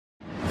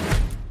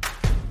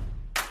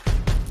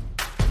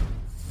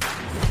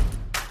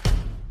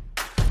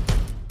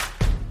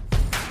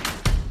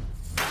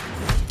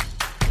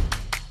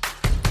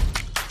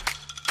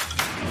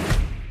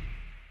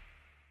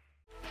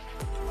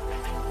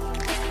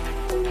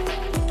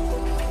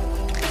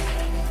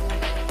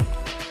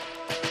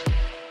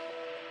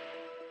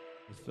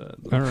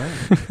All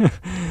right.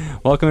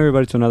 Welcome,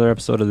 everybody, to another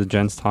episode of the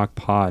Gents Talk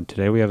Pod.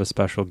 Today we have a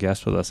special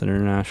guest with us, an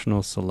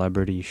international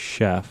celebrity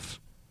chef,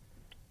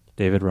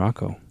 David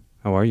Rocco.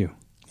 How are you?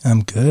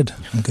 I'm good.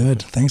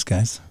 Thanks,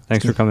 guys.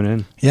 Thanks for coming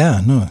in.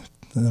 Yeah, no,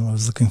 I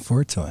was looking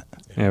forward to it.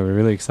 Yeah, we're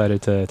really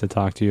excited to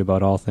talk to you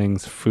about all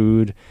things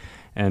food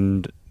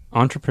and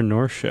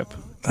entrepreneurship.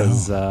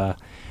 Because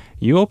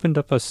you opened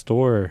up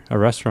a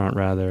restaurant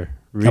rather.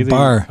 Really,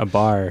 a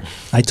bar.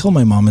 I told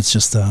my mom it's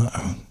just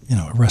a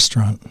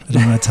restaurant. I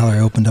didn't want to tell her I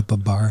opened up a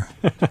bar.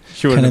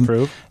 She wouldn't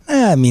approve?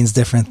 It means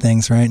different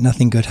things, right?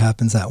 Nothing good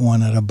happens at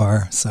a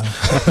bar, so.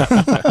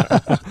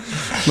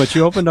 But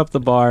you opened up the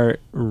bar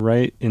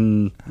right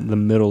in the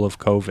middle of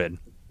COVID.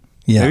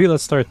 Yeah. Maybe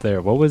let's start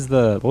there. What was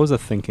the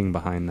thinking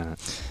behind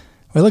that?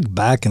 I look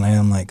back and I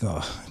am like,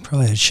 I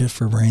probably had shit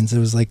for brains. It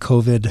was like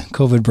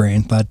COVID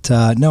brain. But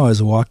no, I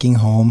was walking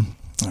home.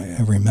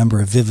 I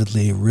remember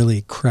vividly, a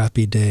really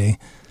crappy day.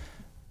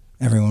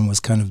 Everyone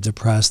was kind of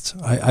depressed.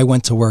 I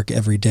went to work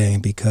every day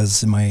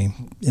because in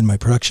my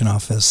production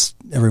office,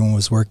 everyone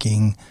was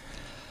working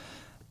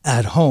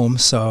at home.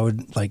 So I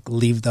would like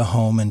leave the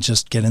home and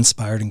just get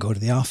inspired and go to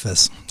the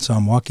office. So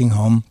I'm walking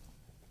home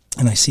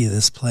and I see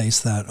this place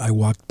that I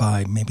walked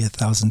by maybe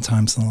 1,000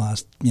 times in the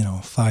last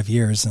 5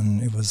 years,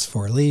 and it was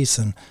for lease.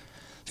 And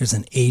there's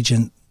an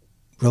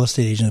real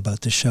estate agent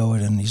about to show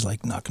it, and he's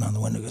like knocking on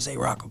the window. He goes, "Hey,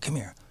 Rocco, come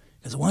here."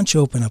 He goes, "Why don't you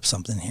open up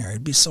something here?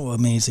 It'd be so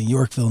amazing.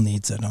 Yorkville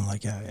needs it." And I'm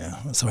like,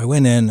 yeah. So I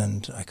went in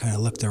and I kind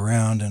of looked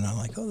around and I'm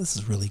like, oh, this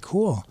is really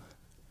cool.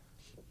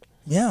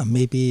 Yeah,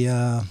 maybe,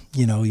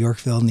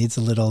 Yorkville needs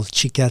a little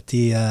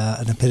chiquetti,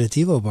 an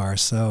aperitivo bar.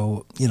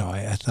 So,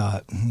 I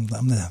thought, I'm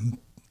going to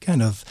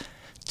kind of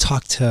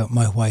talk to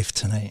my wife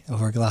tonight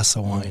over a glass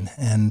of wine.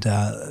 And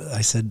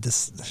I said,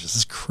 there's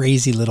this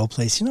crazy little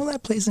place. You know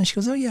that place? And she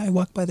goes, "Oh, yeah, I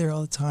walk by there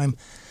all the time."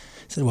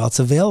 I said, "Well, it's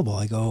available."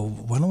 I go,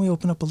 "Why don't we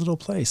open up a little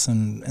place?"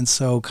 And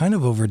so kind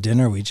of over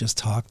dinner, we just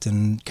talked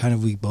and kind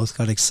of we both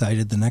got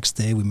excited. The next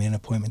day, we made an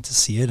appointment to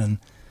see it. And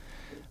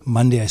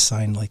Monday, I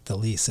signed like the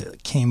lease.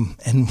 It came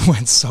and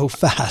went so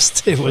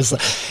fast. It was,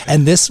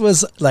 and this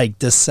was like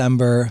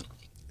December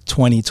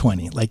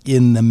 2020, like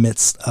in the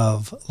midst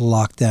of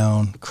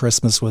lockdown.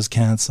 Christmas was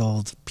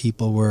canceled.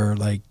 People were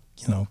like,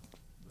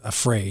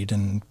 afraid,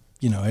 and,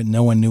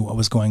 no one knew what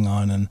was going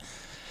on. And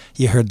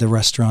you heard the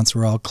restaurants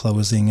were all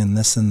closing and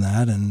this and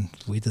that, and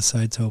we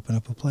decided to open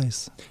up a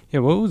place.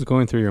 Yeah, what was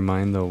going through your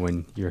mind, though,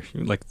 when you're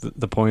like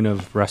the point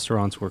of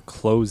restaurants were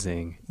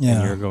closing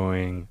and you're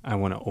going, I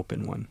want to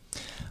open one?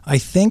 I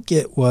think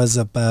it was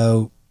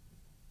about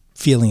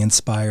feeling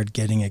inspired,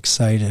 getting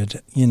excited.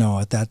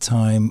 At that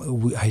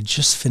time, I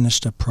just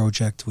finished a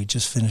project. We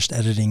just finished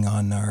editing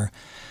on our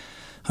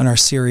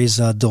series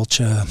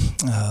Dolce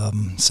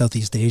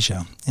Southeast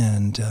Asia,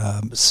 and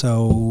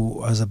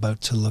so I was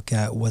about to look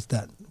at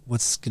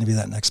what's going to be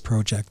that next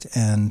project,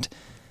 and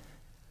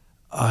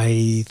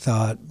I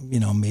thought,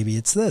 maybe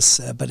it's this,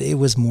 but it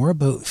was more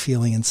about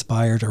feeling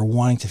inspired or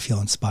wanting to feel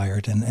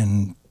inspired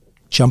and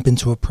jump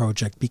into a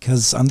project,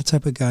 because I'm the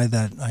type of guy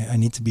that I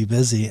need to be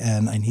busy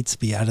and I need to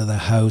be out of the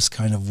house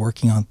kind of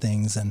working on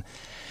things, and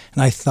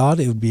I thought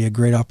it would be a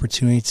great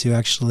opportunity to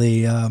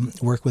actually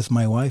work with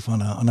my wife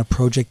on a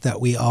project that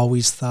we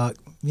always thought,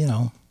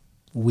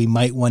 we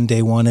might one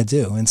day want to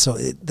do. And so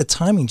the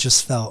timing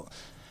just felt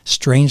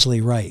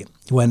strangely right.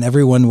 When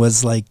everyone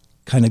was like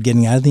kind of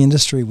getting out of the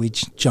industry, we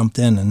jumped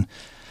in, and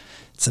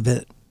it's a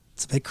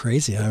bit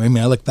crazy. I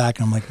mean, I look back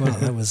and I'm like, wow,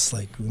 that was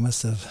like, we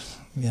must have,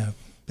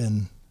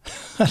 been,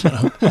 I don't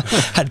know,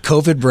 had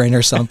COVID brain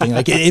or something.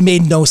 Like it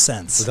made no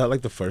sense. Was that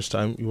like the first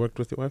time you worked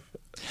with your wife?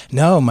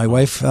 No, my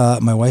wife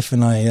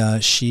and I,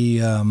 she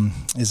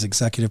is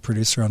executive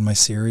producer on my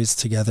series.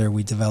 Together,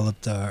 we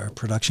developed our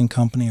production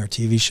company, our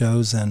TV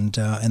shows, and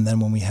then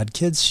when we had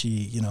kids,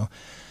 she,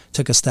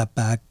 took a step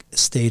back,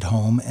 stayed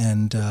home,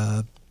 and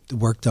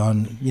worked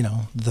on,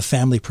 the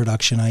family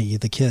production, i.e.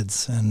 the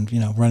kids, and,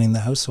 running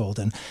the household.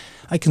 And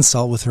I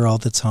consult with her all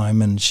the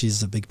time, and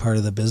she's a big part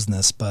of the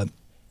business. But,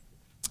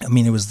 I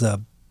mean, it was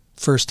the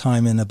first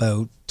time in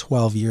about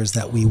 12 years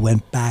that we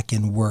went back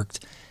and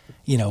worked,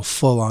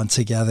 full on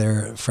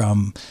together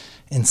from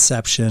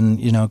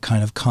inception,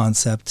 kind of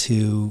concept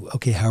to,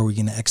 okay, how are we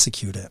going to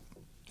execute it?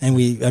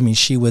 And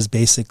she was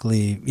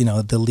basically,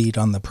 the lead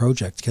on the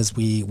project, because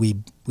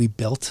we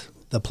built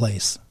the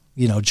place,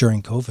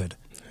 during COVID.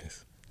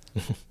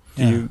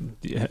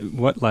 Nice.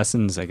 What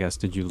lessons, I guess,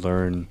 did you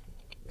learn?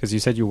 Because you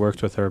said you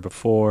worked with her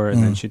before,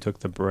 and then she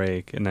took the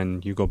break, and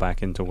then you go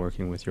back into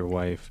working with your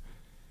wife.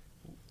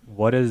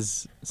 What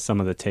is some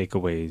of the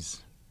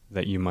takeaways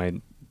that you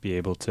might be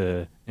able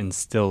to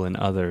instill in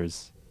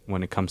others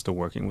when it comes to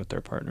working with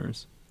their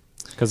partners?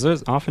 Because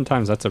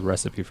oftentimes that's a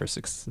recipe for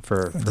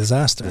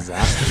disaster.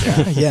 Disaster,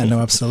 yeah. Yeah, no,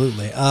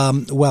 absolutely.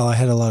 Well, I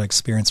had a lot of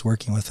experience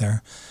working with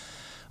her.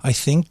 I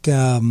think,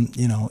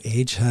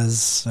 age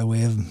has a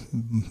way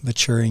of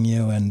maturing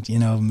you and,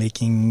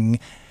 making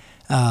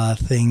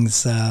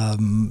things,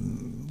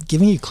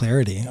 giving you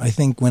clarity. I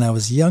think when I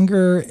was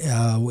younger,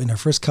 in our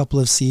first couple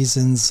of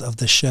seasons of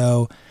the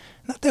show,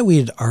 not that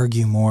we'd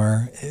argue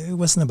more. It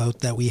wasn't about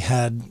that we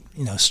had,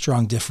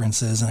 strong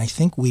differences. And I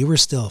think we were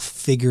still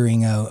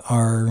figuring out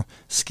our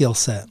skill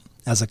set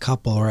as a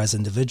couple or as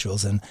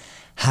individuals and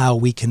how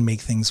we can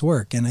make things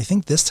work. And I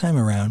think this time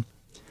around,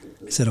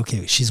 I said,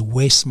 okay, she's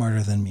way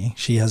smarter than me.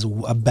 She has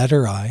a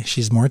better eye.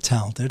 She's more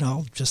talented.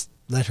 I'll just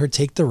let her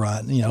take the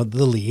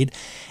lead.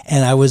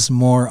 And I was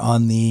more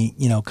on the,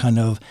 kind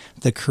of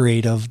the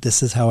creative,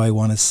 this is how I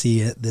want to see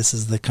it. This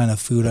is the kind of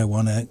food I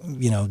want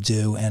to,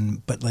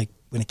 do. But like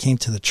when it came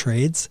to the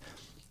trades,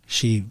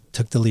 she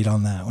took the lead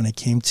on that. When it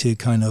came to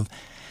kind of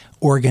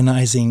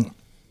organizing,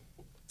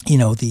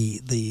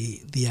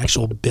 the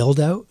actual build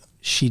out,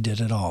 she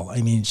did it all.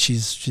 I mean,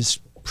 she's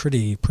just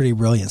pretty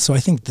brilliant. So I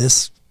think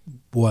this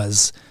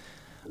was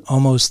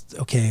almost,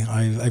 okay,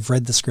 I've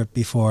read the script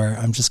before.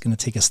 I'm just going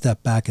to take a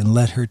step back and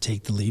let her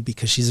take the lead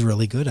because she's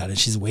really good at it.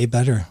 She's way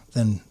better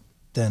than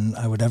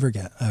I would ever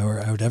get or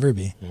I would ever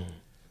be. Mm.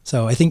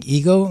 So I think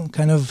ego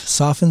kind of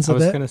softens a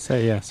bit. I was going to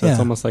say, yeah. So it's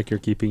almost like you're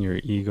keeping your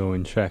ego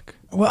in check.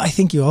 Well, I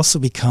think you also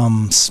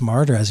become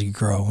smarter as you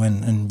grow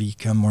and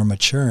become more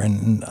mature.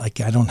 And like,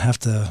 I don't have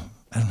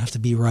to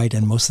be right.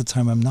 And most of the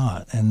time I'm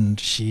not. And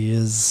she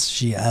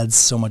adds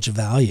so much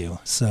value.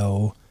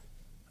 So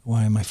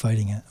why am I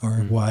fighting it?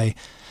 Or why,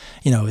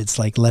 it's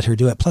like, let her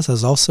do it. Plus I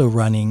was also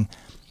running,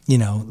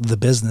 the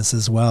business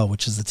as well,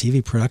 which is the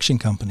TV production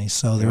company.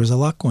 So there was a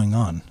lot going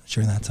on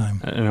during that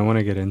time. And I want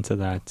to get into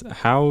that.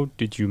 How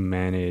did you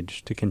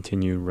manage to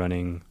continue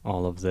running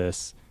all of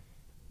this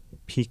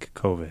peak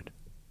COVID?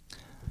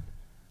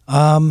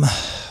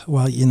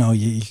 Well,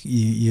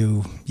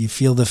 you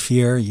feel the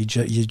fear, you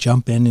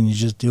jump in and you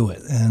just do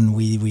it. And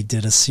we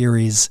did a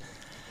series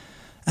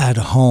at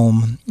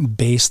home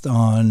based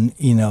on,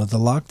 the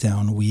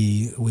lockdown.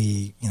 We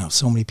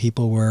so many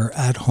people were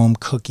at home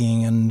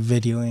cooking and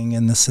videoing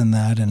and this and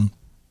that. And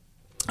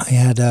I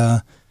had,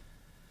 after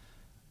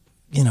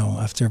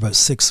about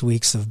 6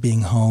 weeks of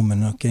being home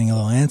and getting a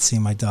little antsy,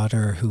 my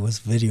daughter, who was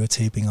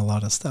videotaping a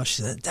lot of stuff,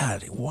 she said,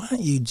 Dad, why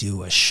don't you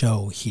do a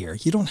show here?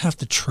 You don't have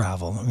to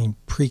travel. I mean,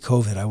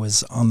 pre-COVID, I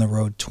was on the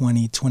road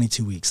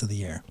 22 weeks of the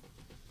year.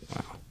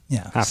 Wow.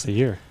 Yeah. Half the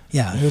year.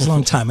 Yeah, it was a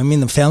long time. I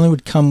mean, the family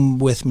would come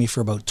with me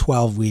for about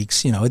 12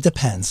 weeks. It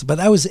depends. But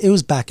it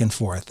was back and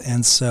forth.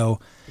 And so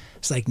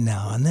it's like,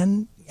 no. And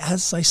then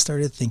as I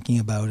started thinking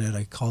about it,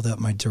 I called up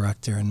my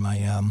director and my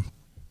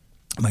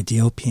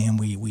DOP, and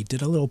we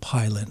did a little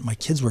pilot. My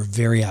kids were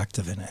very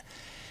active in it.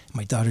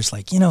 My daughter's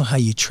like, how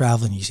you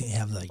travel and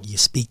you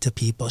speak to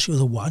people. She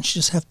goes, well, why don't you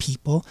just have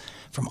people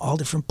from all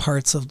different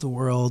parts of the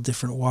world,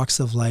 different walks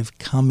of life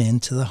come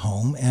into the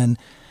home and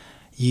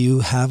you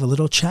have a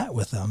little chat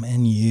with them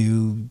and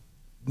you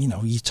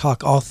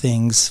talk all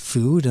things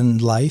food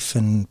and life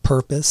and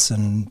purpose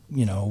and,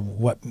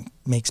 what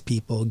makes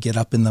people get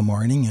up in the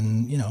morning.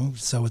 And,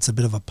 so it's a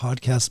bit of a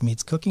podcast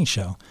meets cooking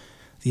show.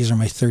 These are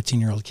my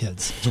 13-year-old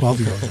kids,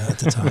 12-year-old at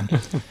the time.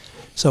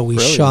 So we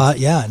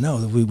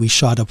we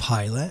shot a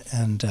pilot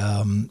and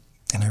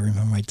I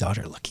remember my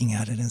daughter looking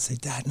at it and say,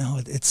 Dad, no,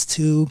 it's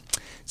too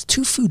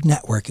Food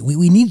Network.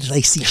 We need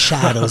to see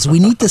shadows. We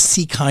need to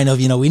see kind of,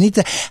 we need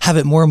to have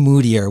it more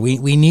moodier. We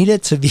need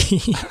it to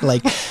be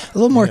like a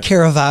little more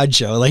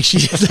Caravaggio. Like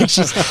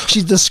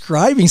she's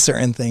describing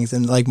certain things.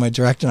 And like my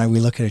director and I, we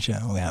look at each other,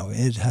 oh yeah,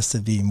 it has to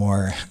be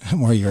more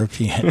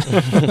European.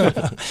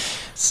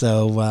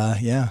 So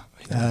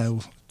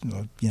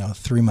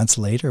 3 months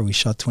later, we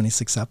shot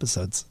 26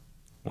 episodes.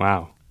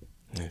 Wow.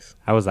 Nice.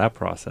 How was that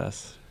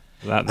process?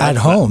 At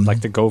home.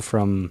 Like to go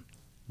from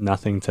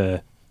nothing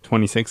to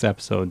 26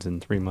 episodes in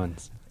 3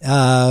 months.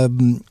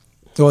 It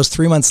was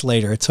 3 months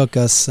later. It took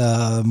us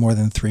more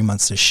than 3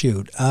 months to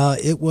shoot.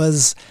 It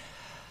was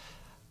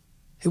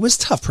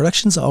tough.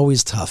 Production's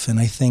always tough. And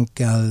I think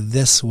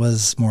this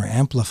was more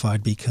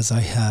amplified because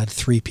I had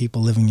 3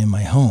 people living in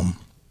my home.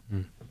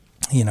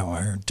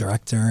 Our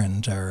director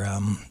and our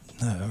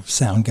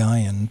sound guy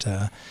and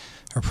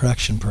our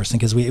production person,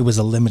 because it was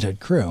a limited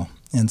crew.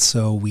 And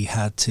so we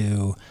had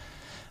to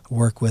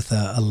work with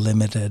a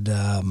limited,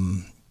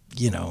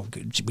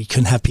 we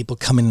couldn't have people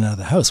coming in and out of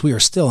the house. We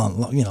were still on,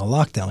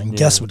 lockdown, and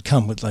guests would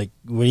come with like,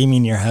 what do you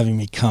mean you're having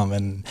me come?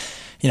 And,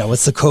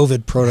 what's the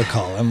COVID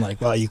protocol? I'm like,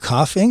 well, are you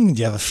coughing? Do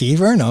you have a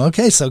fever? No.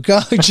 Okay. So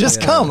go,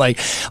 just come. Like,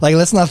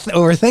 let's not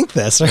overthink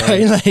this.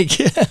 Right. Like,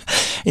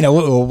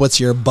 what's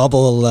your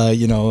bubble? Well,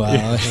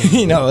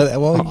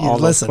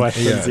 listen,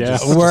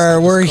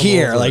 we're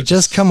here. Over. Like,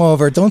 just come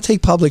over. Don't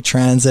take public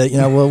transit.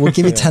 We'll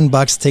give you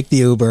 $10, take the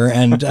Uber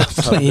and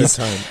please.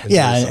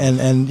 Yeah.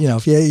 And,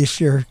 if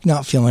you're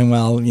not feeling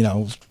well,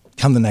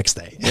 come the next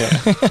day. Yeah.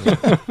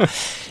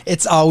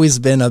 It's always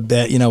been a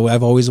bit,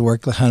 I've always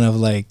worked kind of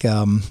like,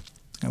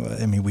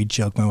 we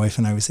joke, my wife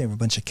and I, we say we're a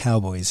bunch of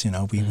cowboys,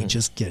 we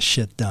just get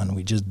shit done.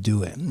 We just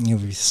do it.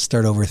 We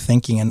start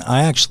overthinking. And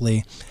I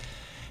actually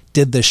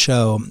did the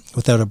show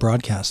without a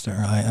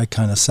broadcaster. I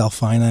kind of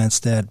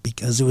self-financed it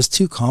because it was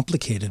too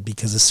complicated,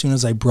 because as soon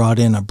as I brought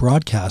in a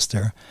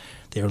broadcaster,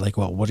 they were like,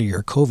 well, what are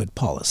your COVID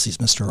policies,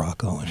 Mr.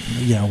 Rocco? And,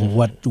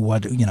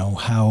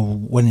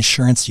 what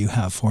insurance do you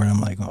have for it?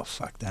 I'm like, oh,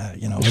 fuck that.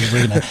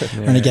 We're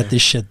going to get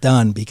this shit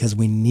done because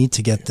we need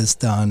to get this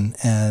done.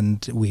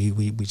 And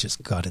we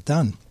just got it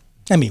done.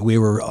 I mean, we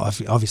were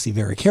obviously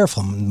very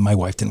careful. My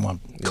wife didn't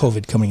want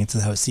COVID coming into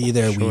the house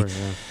either. Sure,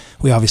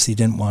 we obviously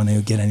didn't want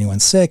to get anyone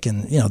sick.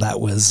 And,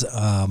 that was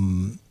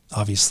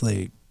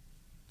obviously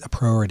a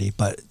priority.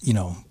 But,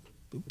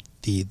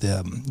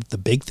 the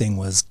big thing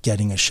was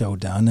getting a show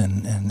done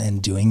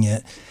and doing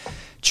it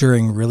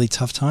during really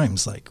tough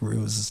times. Like it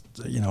was,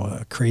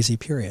 a crazy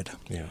period.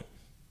 Yeah.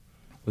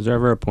 Was there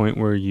ever a point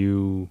where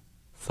you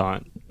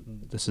thought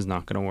this is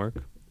not going to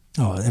work?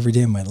 Oh, every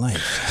day of my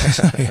life.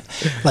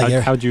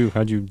 How'd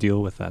you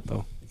deal with that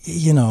though?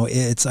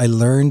 I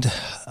learned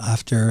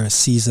after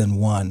season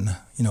 1,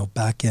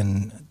 back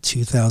in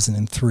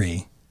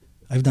 2003,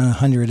 I've done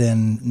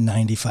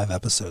 195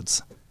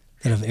 episodes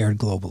that have aired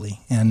globally.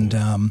 And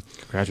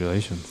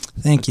congratulations.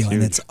 Thank you. Huge.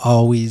 And it's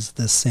always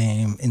the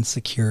same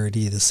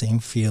insecurity, the same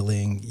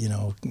feeling.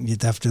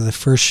 After the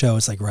first show,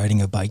 it's like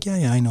riding a bike.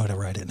 Yeah, I know how to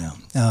ride it now.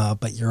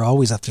 But you're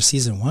always, after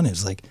season 1,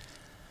 it's like,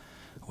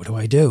 what do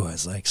I do?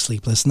 It's like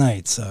sleepless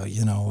nights.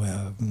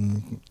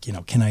 Can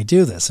I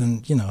do this?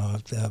 And,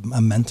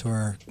 a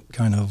mentor,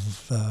 kind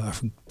of a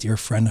dear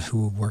friend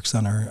who works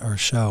on our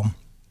show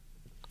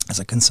as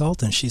a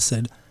consultant, she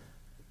said,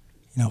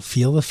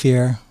 feel the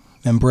fear,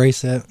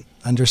 embrace it,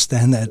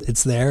 understand that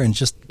it's there, and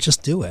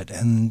just do it.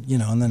 And,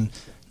 and then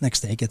next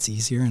day it gets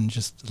easier and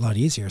just a lot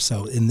easier.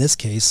 So in this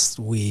case,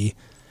 you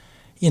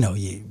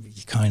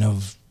kind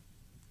of,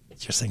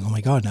 you're saying, oh my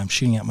God, I'm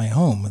shooting at my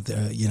home.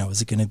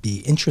 Is it going to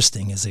be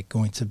interesting? Is it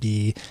going to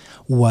be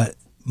what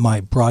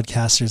my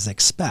broadcasters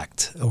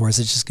expect? Or is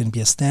it just going to be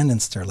a stand-in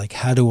stir? Like,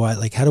 how do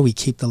we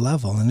keep the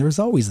level? And there was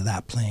always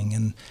that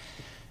playing.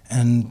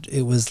 And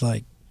it was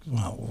like,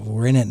 well,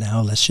 we're in it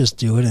now. Let's just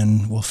do it,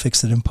 and we'll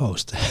fix it in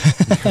post.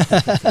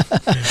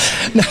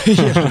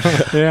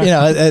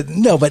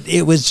 No, but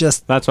it was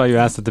just. That's why you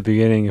asked at the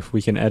beginning if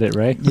we can edit,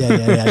 right?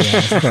 Yeah.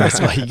 Of course.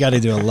 Well, you got to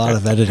do a lot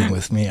of editing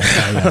with me.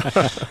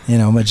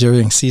 But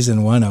during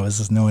season 1, I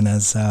was known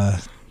as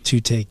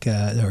 2-take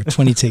or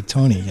 20-take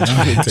Tony.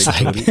 It's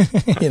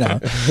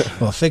like,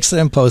 we'll fix it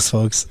in post,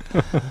 folks.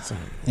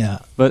 Yeah.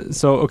 But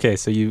so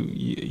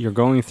you're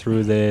going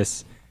through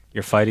this.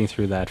 You're fighting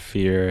through that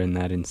fear and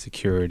that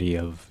insecurity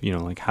of,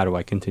 how do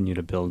I continue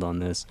to build on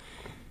this?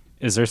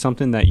 Is there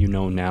something that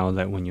now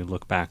that when you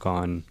look back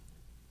on,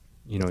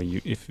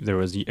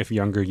 if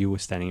younger you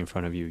was standing in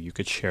front of you, you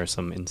could share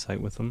some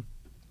insight with them?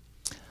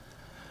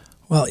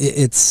 Well,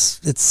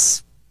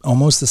 it's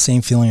almost the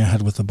same feeling I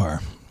had with the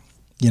bar.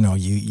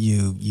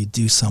 You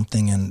do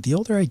something, and the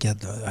older I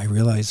get, I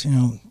realize,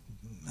 him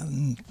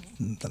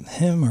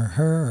or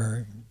her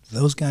or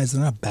those guys,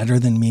 they're not better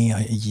than me.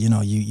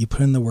 You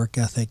put in the work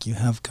ethic, you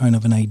have kind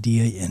of an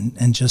idea,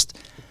 and just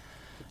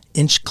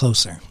inch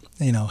closer.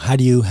 How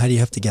do you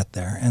have to get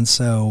there? And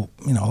so,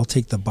 I'll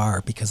take the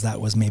bar because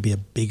that was maybe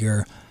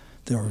there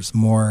was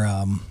more,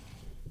 I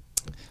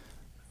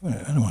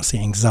don't want to say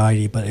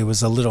anxiety, but it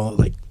was a little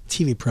like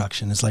TV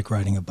production is like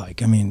riding a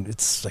bike. I mean,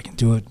 I can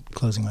do it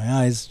closing my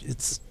eyes.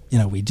 It's,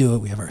 we do it.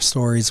 We have our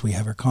stories, we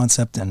have our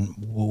concept, and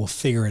we'll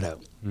figure it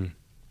out. Mm.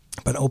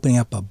 But opening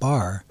up a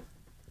bar,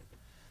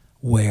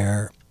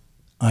 where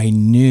I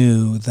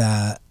knew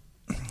that,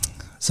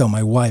 so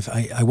my wife,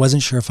 I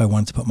wasn't sure if I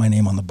wanted to put my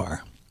name on the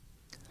bar.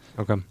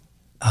 Okay.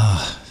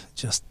 I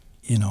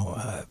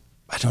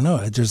don't know.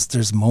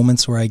 There's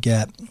moments where I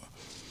get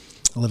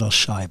a little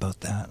shy about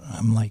that.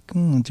 I'm like,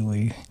 do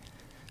we?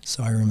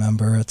 So I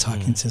remember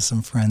talking to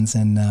some friends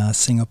in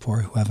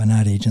Singapore who have an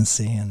ad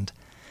agency, and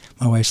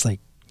my wife's like,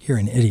 you're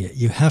an idiot.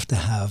 You have to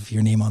have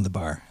your name on the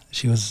bar.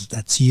 She goes,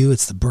 that's you.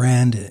 It's the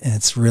brand. And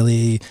it's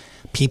really,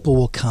 people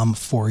will come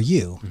for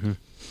you. Mm-hmm.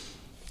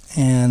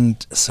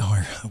 And so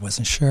I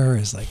wasn't sure.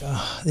 It's like,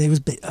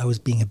 I was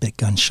being a bit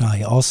gun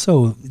shy.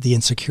 Also, the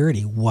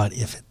insecurity. What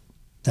if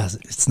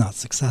it's not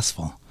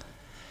successful?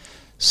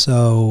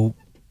 So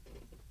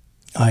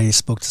I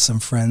spoke to some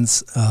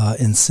friends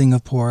in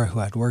Singapore who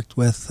I'd worked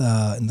with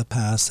in the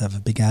past, have a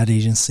big ad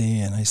agency.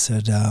 And I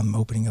said, I'm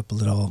opening up a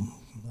little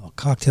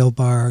cocktail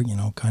bar,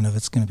 kind of,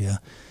 it's going to be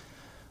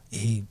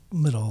a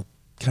little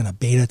kind of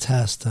beta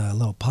test, a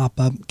little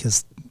pop-up,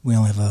 because we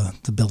only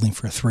have the building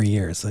for 3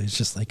 years. So it's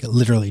just like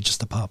literally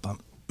just a pop-up.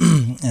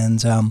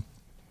 And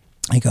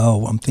I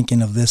go, I'm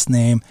thinking of this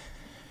name.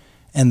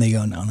 And they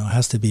go, no, it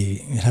has to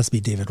be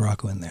David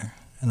Rocco in there.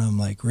 And I'm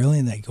like, really?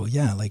 And they go,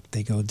 yeah. Like,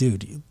 they go,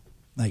 dude,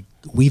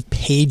 we've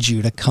paid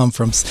you to come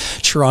from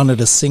Toronto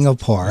to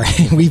Singapore.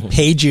 We've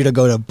paid you to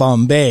go to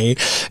Bombay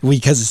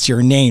because it's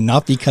your name,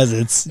 not because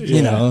it's,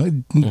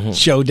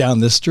 Joe down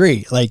the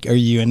street. Like, are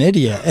you an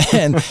idiot?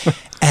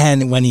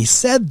 And when he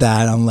said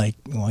that, I'm like,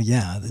 well,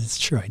 yeah, it's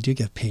true. I do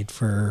get paid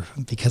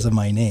because of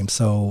my name.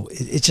 So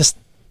it just,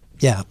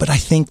 yeah. But I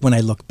think when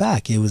I look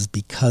back, it was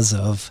because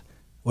of,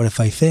 what if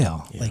I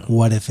fail? Yeah. Like,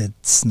 what if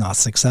it's not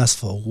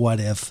successful? What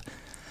if,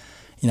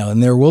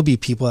 and there will be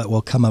people that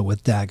will come out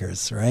with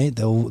daggers, right?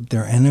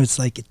 And it's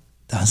like, it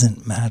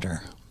doesn't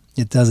matter.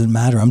 It doesn't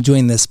matter. I'm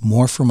doing this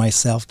more for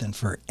myself than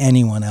for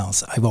anyone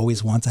else. I've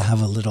always wanted to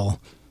have a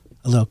little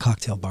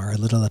cocktail bar, a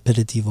little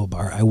aperitivo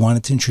bar. I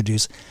wanted to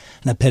introduce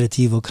an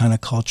aperitivo kind of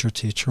culture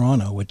to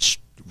Toronto,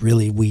 which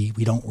really we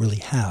don't really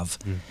have.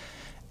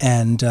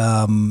 And,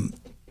 as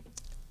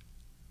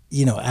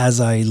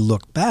I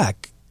look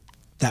back,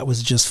 that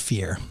was just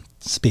fear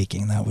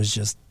speaking. That was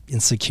just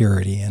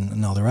insecurity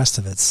and all the rest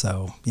of it.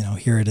 So,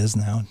 here it is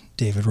now,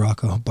 David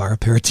Rocco Bar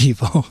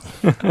Aperitivo.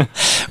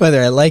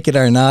 Whether I like it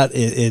or not,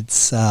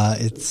 it's...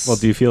 Well,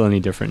 do you feel any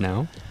different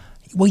now?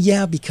 Well,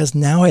 yeah, because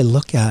now I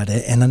look at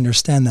it and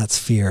understand that's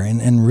fear.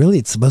 And really,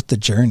 it's about the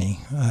journey.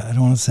 I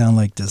don't want to sound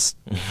like this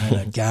kind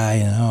of guy,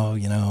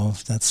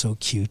 that's so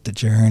cute, the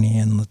journey,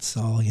 and let's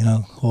all,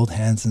 hold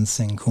hands and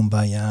sing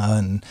Kumbaya.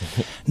 And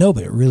no,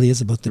 but it really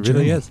is about the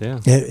journey. It really is, yeah.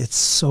 It's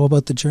so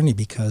about the journey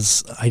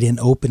because I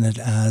didn't open it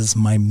as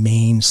my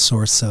main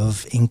source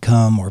of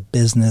income or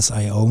business.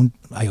 I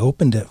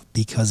opened it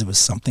because it was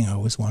something I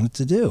always wanted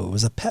to do. It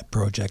was a pet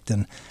project.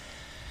 And,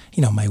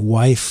 my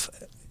wife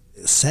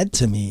said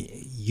to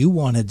me, you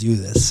want to do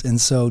this, and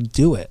so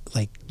do it.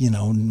 Like,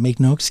 make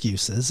no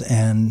excuses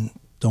and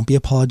don't be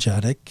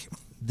apologetic.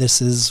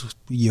 This is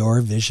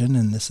your vision,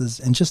 and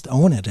and just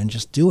own it and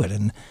just do it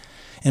and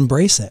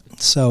embrace it.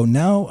 So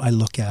now I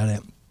look at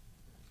it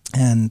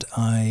and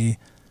I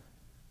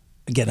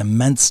get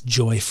immense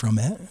joy from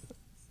it.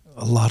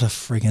 A lot of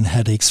friggin'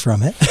 headaches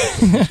from it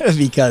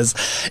because,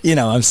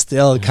 I'm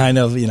still kind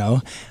of,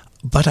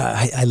 but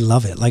I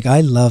love it. Like,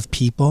 I love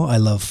people. I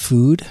love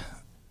food.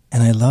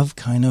 And I love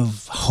kind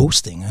of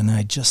hosting, and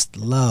I just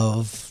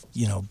love,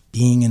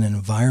 being in an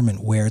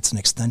environment where it's an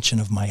extension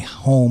of my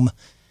home,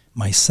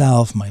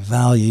 myself, my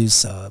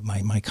values,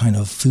 my kind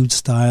of food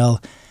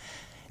style.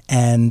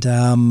 And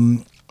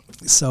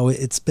so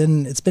it's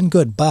been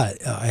good,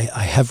 but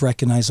I have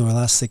recognized over the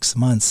last 6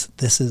 months,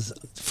 this is,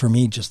 for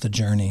me, just a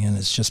journey, and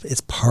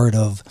it's part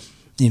of,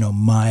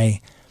 my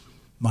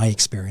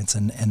experience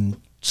and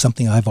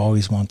something I've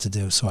always wanted to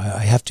do. So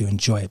I have to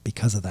enjoy it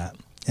because of that.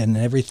 And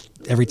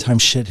every time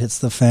shit hits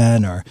the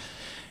fan, or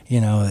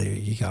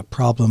you got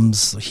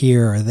problems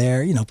here or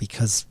there,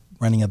 because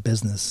running a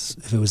business,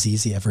 if it was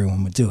easy,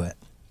 everyone would do it.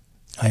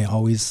 I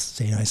always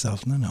say to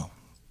myself, no,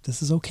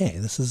 this is okay.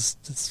 This is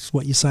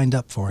what you signed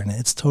up for, and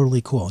it's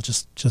totally cool.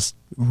 Just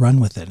run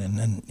with it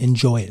and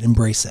enjoy it,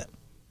 embrace it.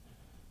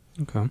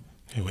 Okay.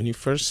 Hey, when you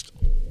first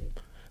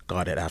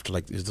got it, after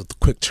the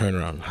quick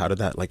turnaround, how did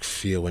that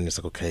feel when it's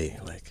okay,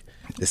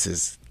 this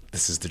is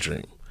the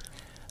dream?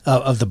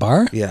 Of the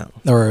bar? Yeah.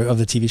 Or of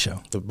the TV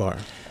show? The bar.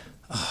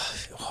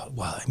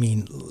 Well, I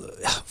mean,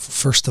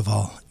 first of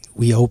all,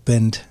 we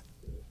opened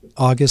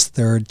August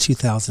 3rd,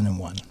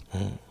 2001.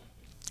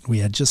 We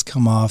had just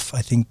come off,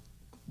 I think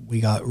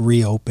we got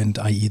reopened,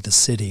 i.e. the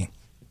city.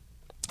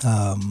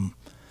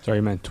 Sorry,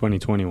 you meant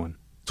 2021.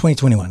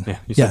 2021. Yeah,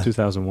 you said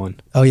 2001.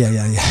 Oh, yeah.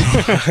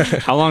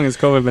 How long has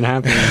COVID been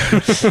happening?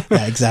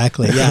 Yeah,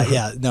 exactly.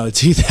 Yeah. No,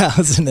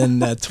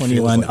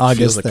 2021,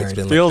 August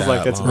 3rd. Feels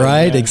like it's been,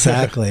 right, yeah.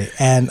 Exactly.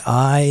 And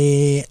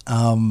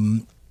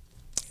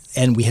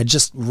and we had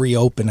just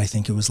reopened, I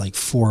think it was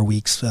 4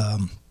 weeks.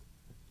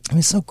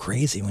 It's so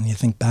crazy when you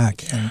think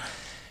back. And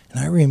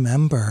I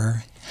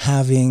remember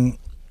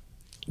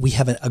we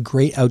have a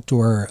great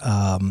outdoor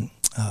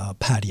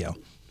patio.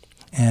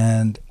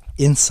 And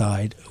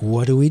inside,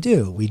 what do? We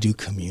do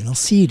communal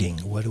seating.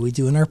 What do we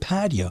do in our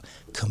patio?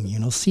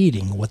 Communal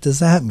seating. What does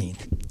that mean?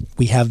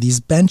 We have these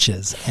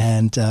benches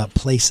and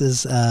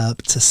places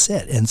to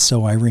sit. And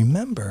so I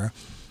remember,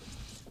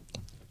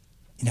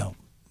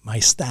 my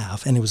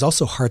staff, and it was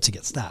also hard to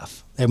get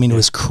staff. I mean, it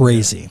was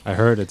crazy. I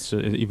heard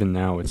even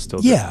now it's still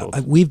difficult.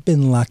 difficult. We've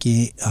been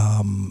lucky.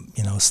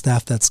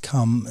 Staff that's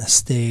come,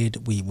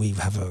 stayed. We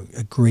have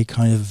a great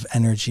kind of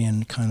energy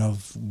and kind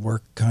of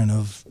work kind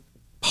of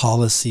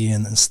policy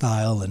and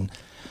style and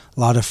a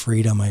lot of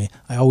freedom. I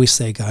always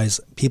say,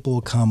 guys, people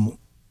will come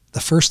the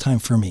first time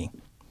for me,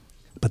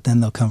 but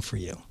then they'll come for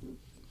you.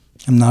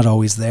 I'm not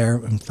always there.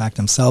 In fact,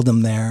 I'm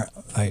seldom there.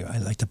 I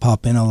like to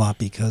pop in a lot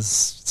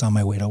because it's on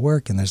my way to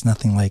work, and there's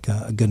nothing like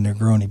a good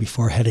Negroni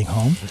before heading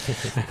home.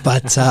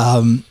 But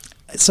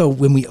so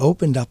when we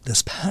opened up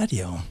this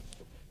patio,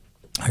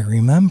 I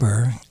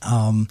remember,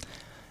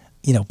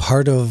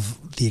 part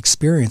of the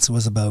experience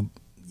was about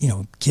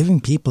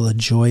giving people a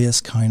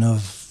joyous kind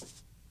of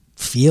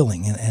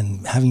feeling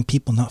and having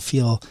people not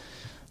feel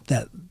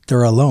that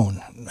they're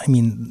alone. I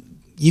mean,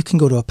 you can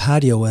go to a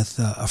patio with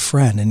a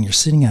friend and you're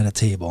sitting at a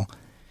table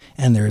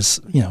and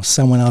there's,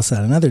 someone else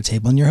at another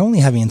table and you're only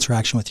having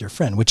interaction with your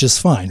friend, which is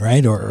fine,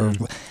 right?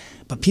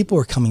 But people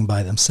were coming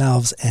by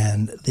themselves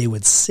and they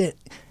would sit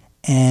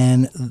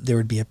and there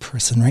would be a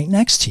person right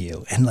next to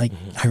you. And I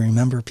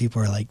remember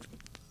people were like,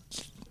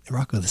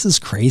 Rocco, this is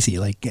crazy.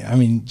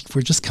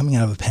 We're just coming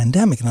out of a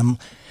pandemic. And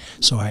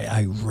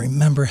I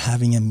remember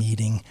having a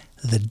meeting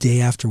the day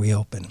after we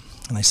opened.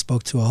 And I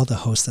spoke to all the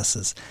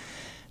hostesses.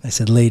 I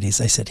said,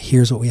 ladies, I said,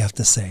 here's what we have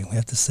to say. We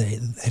have to say,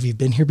 have you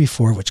been here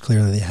before? Which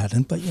clearly they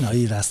hadn't, but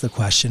you'd ask the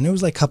question. It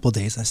was like a couple of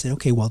days. I said,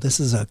 okay, well, this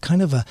is a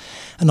kind of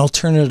an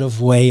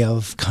alternative way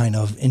of kind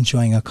of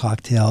enjoying a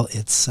cocktail.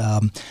 It's,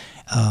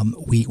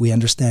 we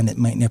understand it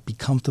might not be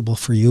comfortable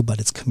for you, but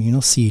it's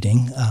communal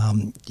seating.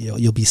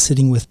 You'll be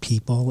sitting with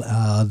people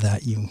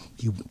that you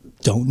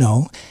don't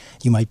know.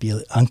 You might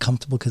be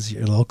uncomfortable because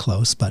you're a little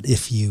close, but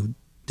if you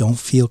don't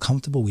feel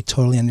comfortable, we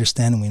totally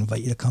understand, and we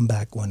invite you to come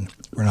back when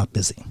we're not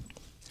busy.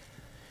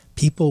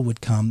 People would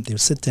come, they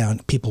would sit down,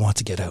 people want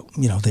to get out.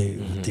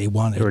 They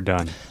wanted. They were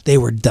done. They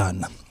were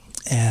done.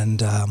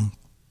 And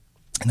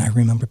I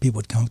remember people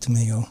would come to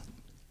me and go,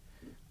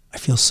 I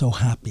feel so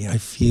happy. I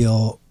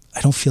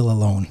don't feel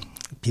alone.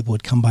 People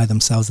would come by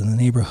themselves in the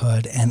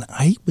neighborhood, and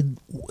I would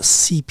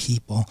see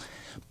people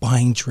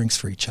buying drinks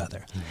for each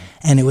other.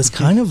 And it was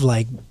kind of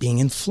like being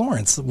in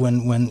Florence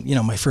when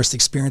my first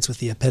experience with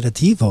the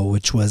aperitivo,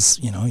 which was,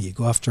 you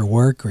go after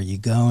work, or you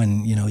go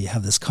and, you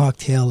have this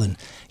cocktail and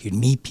you'd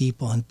meet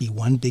people and be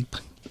one big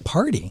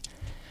party.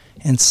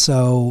 And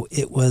so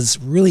it was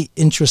really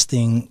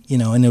interesting,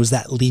 and it was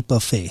that leap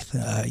of faith.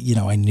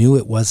 I knew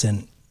it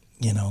wasn't,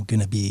 going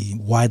to be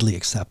widely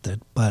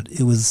accepted, but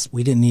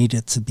we didn't need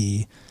it to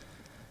be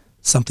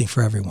something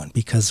for everyone,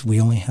 because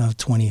we only have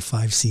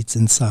 25 seats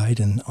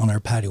inside, and on our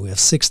patio we have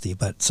 60.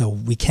 But so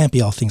we can't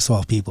be all things to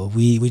all people.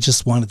 We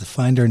just wanted to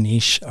find our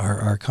niche,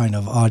 our kind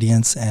of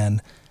audience,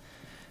 and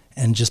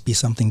just be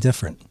something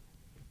different.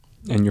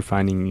 And you're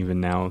finding even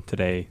now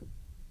today,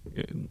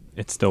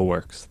 it still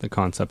works. The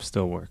concept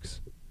still works.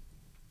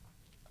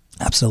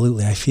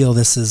 Absolutely. I feel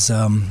this is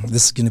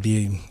going to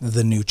be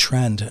the new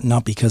trend,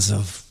 not because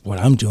of what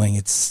I'm doing.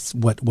 It's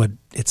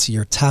it's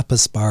your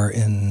tapas bar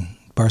in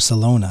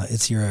Barcelona,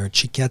 it's your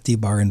Cicchetti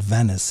bar in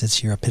Venice,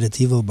 it's your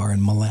aperitivo bar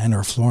in Milan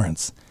or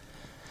Florence.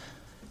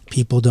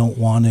 People don't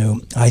want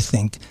to, I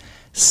think,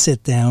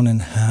 sit down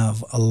and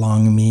have a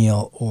long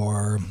meal,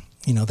 or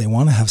they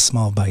want to have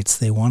small bites,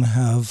 they want to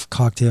have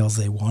cocktails,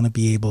 they want to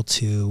be able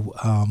to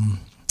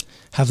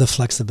have the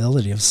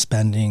flexibility of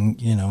spending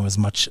as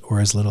much or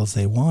as little as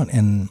they want,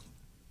 and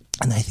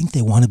I think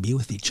they want to be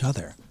with each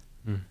other.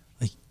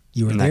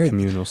 You were in there, that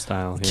communal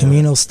style. Yeah.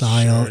 Communal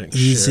style,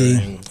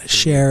 easy,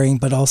 sharing,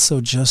 but also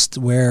just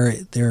where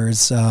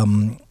there's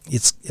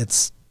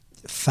it's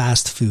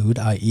fast food,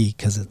 i.e.,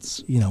 because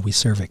it's we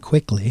serve it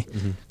quickly,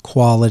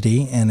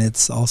 quality, and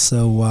it's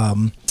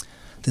also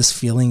this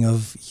feeling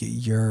of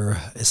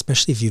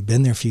especially if you've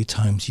been there a few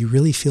times, you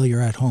really feel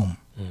you're at home.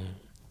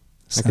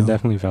 So. I could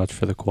definitely vouch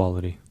for the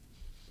quality.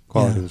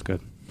 Quality was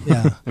good.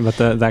 Yeah, but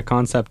that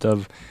concept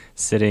of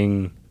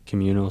sitting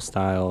communal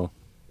style.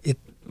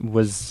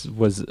 Was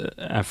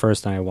at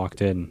first when I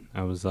walked in,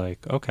 I was like,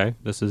 okay,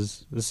 this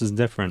is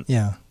different.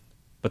 Yeah.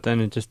 But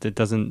then it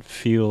doesn't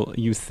feel,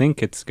 you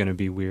think it's going to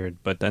be weird,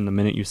 but then the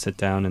minute you sit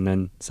down and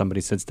then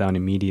somebody sits down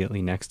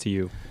immediately next to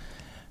you,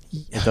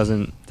 it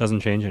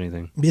doesn't change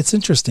anything. It's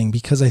interesting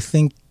because I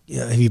think,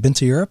 have you been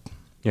to Europe?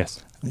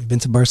 Yes. You've been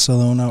to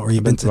Barcelona, or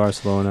you've been to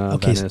Barcelona,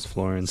 okay, Venice,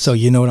 Florence. So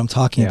you know what I'm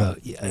talking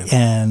about. Yeah.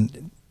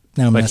 And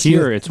now I'm asking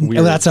you, it's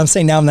weird. That's what I'm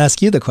saying. Now I'm going to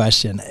ask you the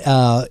question.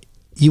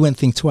 You wouldn't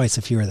think twice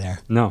if you were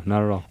there. No,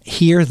 not at all.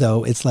 Here,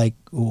 though, it's like,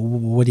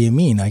 what do you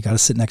mean? I got to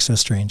sit next to a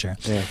stranger.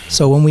 Yeah.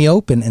 So when we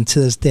open, and to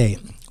this day,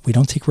 we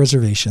don't take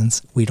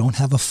reservations. We don't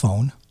have a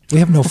phone. We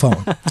have no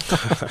phone.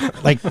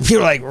 Like,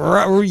 people are like,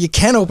 you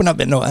can't open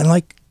up at no. I'm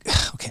like,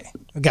 okay,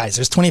 guys,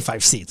 there's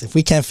 25 seats. If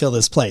we can't fill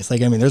this place,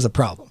 there's a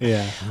problem.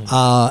 Yeah.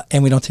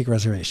 And we don't take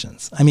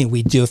reservations. I mean,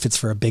 we do if it's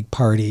for a big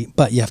party,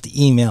 but you have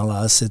to email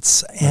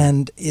us.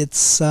 And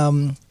if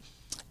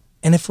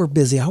we're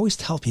busy, I always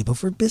tell people,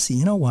 if we're busy,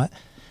 you know what?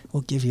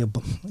 We'll give you a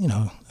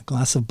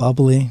glass of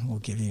bubbly. We'll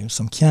give you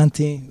some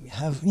Chianti.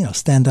 Have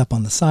stand up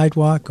on the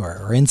sidewalk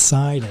or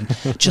inside, and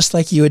just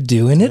like you would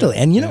do in Italy.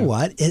 And you know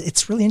what?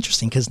 It's really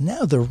interesting because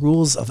now the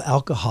rules of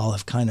alcohol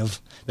have kind of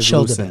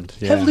chilled a bit,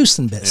 have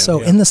loosened a bit.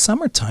 So in the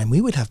summertime,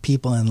 we would have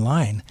people in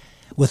line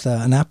with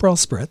an Aperol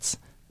spritz,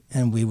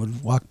 and we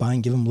would walk by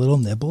and give them little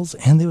nibbles,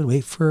 and they would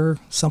wait for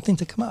something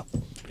to come up.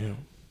 Yeah.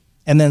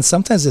 And then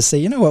sometimes they say,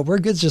 you know what, we're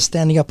good just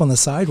standing up on the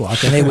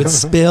sidewalk. And they would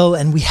spill.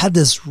 And we had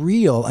this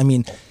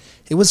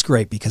it was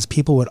great because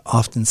people would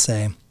often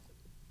say,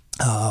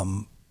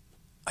 I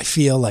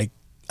feel like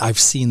I've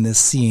seen this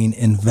scene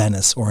in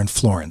Venice or in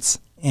Florence.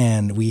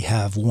 And we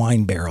have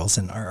wine barrels,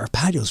 and our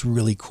patio is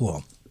really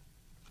cool.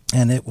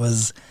 And it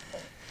was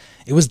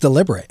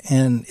deliberate.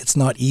 And it's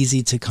not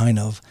easy to kind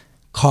of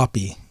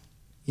copy,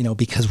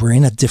 because we're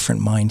in a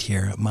different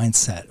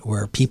mindset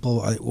where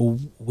people are, well,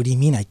 what do you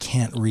mean I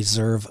can't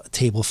reserve a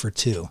table for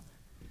two?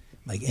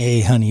 Like, hey,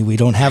 honey, we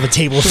don't have a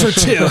table for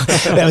two. We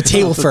have a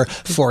table for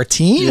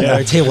 14,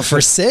 another table for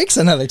 6,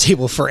 another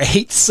table for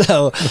 8.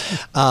 So,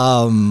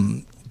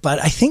 but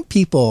I think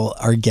people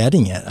are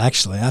getting it,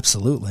 actually,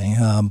 absolutely.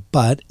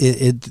 But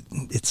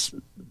it's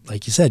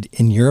like you said,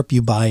 in Europe,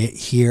 you buy it.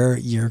 Here,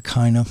 you're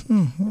kind of,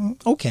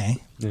 okay.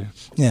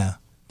 Yeah.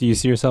 Do you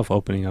see yourself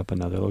opening up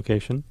another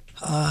location?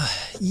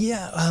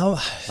 Yeah.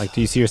 Like,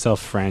 do you see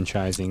yourself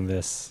franchising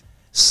this?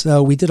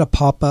 So we did a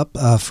pop-up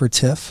for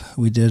TIFF.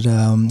 We did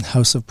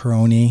House of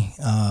Peroni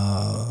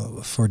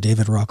for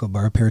David Rocco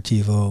Bar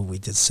Aperitivo. We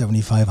did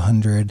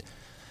 7,500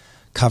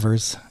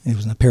 covers. It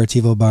was an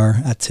aperitivo bar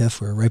at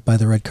TIFF. We were right by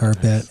the red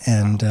carpet,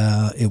 and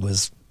it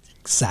was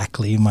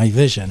exactly my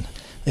vision.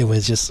 It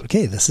was just,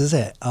 okay, this is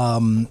it.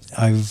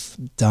 I've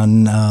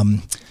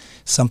done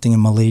something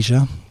in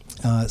Malaysia.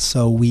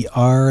 So we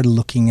are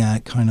looking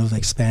at kind of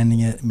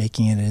expanding it,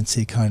 making it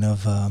into kind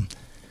of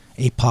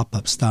a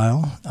pop-up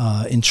style.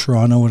 In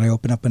Toronto, would I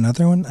open up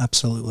another one?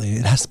 Absolutely.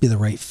 It has to be the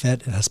right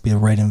fit. It has to be the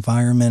right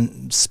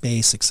environment,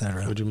 space,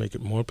 etc. Would you make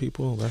it more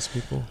people, less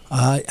people?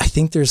 I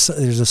think there's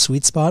a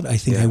sweet spot. I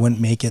think I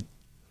wouldn't make it.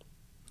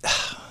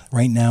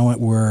 Right now,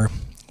 we're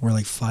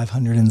like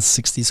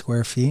 560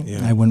 square feet.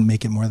 Yeah. I wouldn't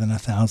make it more than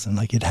 1,000.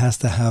 Like, it has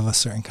to have a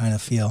certain kind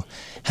of feel.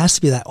 It has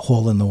to be that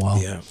hole in the wall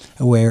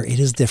where it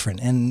is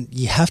different, and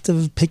you have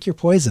to pick your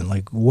poison.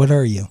 Like, what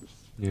are you?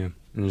 Yeah.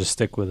 And just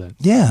stick with it.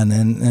 Yeah,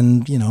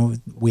 and you know,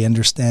 we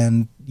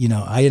understand, you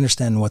know, I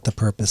understand what the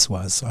purpose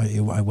was.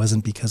 I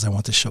wasn't because I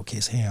want to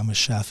showcase, hey, I'm a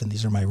chef and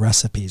these are my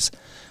recipes.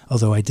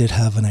 Although I did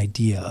have an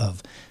idea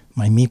of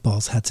my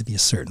meatballs had to be a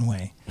certain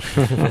way.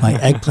 My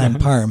eggplant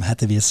parm had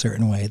to be a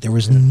certain way. There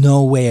was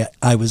no way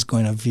I was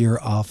going to veer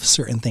off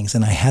certain things.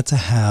 And I had to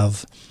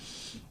have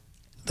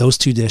those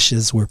two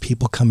dishes where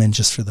people come in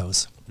just for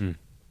those. Mm.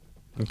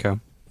 Okay.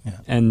 Yeah.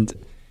 And,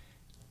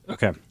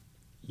 okay.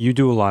 You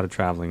do a lot of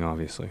traveling,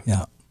 obviously.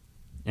 Yeah.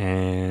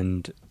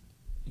 And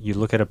you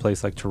look at a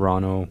place like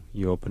Toronto,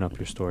 you open up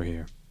your store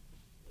here.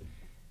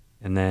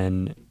 And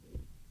then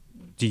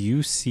do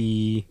you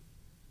see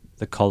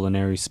the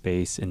culinary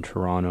space in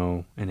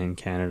Toronto and in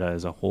Canada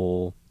as a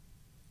whole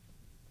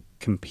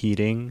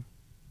competing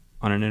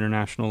on an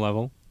international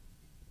level?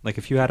 Like,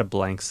 if you had a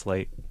blank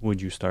slate,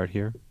 would you start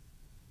here?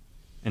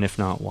 And if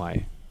not,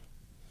 why?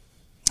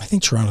 I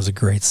think Toronto's a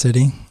great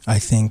city. I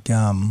think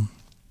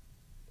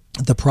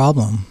the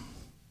problem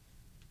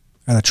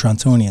are the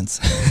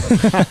Torontonians.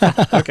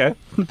 Okay.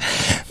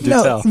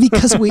 No,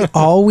 because we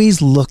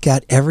always look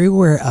at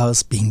everywhere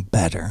else being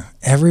better,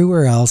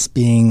 everywhere else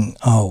being,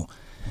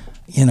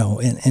 you know,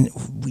 and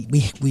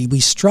we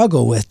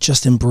struggle with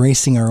just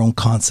embracing our own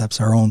concepts,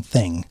 our own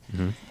thing.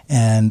 Mm-hmm.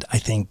 And I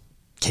think,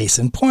 case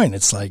in point,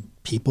 it's like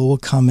people will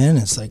come in,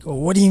 it's like, oh,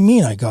 what do you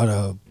mean I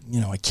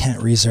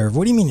can't reserve?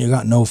 What do you mean you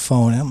got no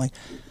phone? And I'm like,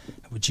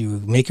 would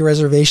you make a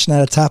reservation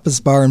at a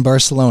tapas bar in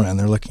Barcelona? And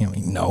they're looking at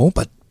me, no,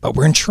 but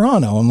we're in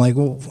Toronto. I'm like,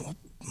 well,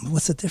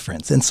 what's the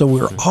difference? And so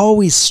we're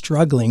always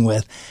struggling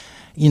with,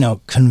 you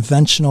know,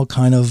 conventional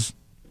kind of,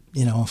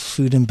 you know,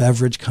 food and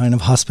beverage kind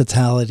of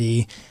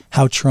hospitality,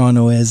 how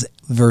Toronto is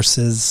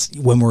versus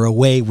when we're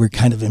away, we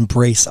kind of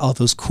embrace all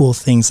those cool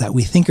things that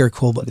we think are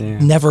cool, but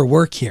never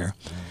work here.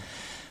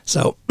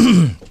 So,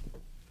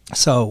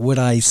 so would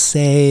I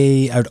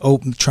say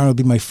Toronto would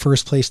be my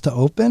first place to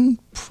open?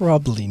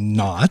 Probably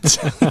not.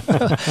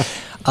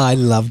 I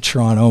love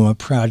Toronto. I'm a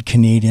proud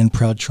Canadian,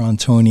 proud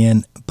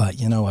Torontonian, but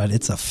you know what?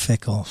 It's a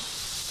fickle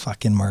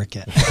fucking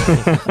market.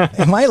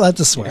 Am I allowed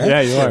to swear?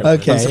 Yeah, you are.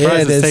 Okay, I'm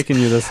surprised it's taken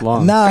you this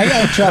long. No, I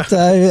got dropped.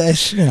 I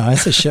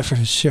say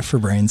shit for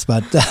brains,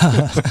 but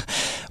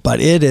but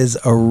it is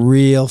a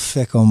real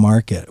fickle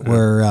market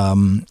where,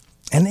 and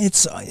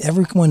it's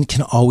everyone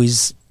can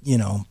always, you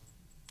know,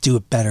 do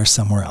it better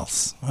somewhere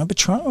else. But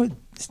Toronto,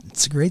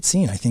 it's a great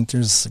scene. I think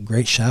there's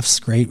great chefs,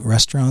 great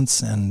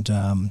restaurants, and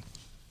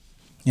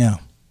yeah.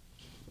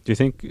 Do you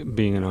think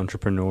being an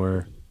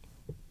entrepreneur,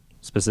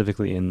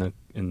 specifically in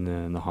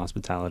the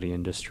hospitality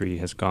industry,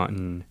 has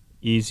gotten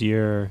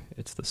easier?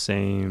 It's the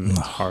same. It's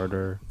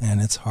harder, and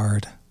it's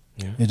hard.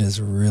 Yeah. It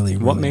is really,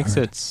 really What makes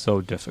hard. it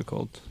so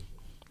difficult?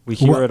 We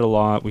hear it a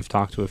lot. We've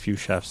talked to a few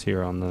chefs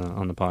here on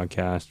the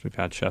podcast. We've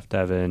had Chef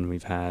Devin.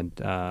 We've had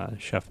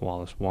Chef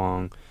Wallace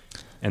Wong,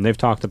 and they've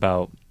talked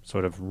about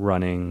sort of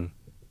running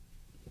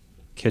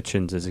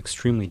kitchens is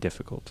extremely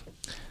difficult.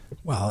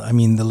 Well, I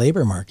mean, the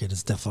labor market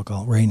is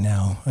difficult right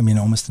now. I mean,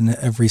 almost in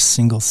every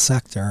single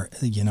sector,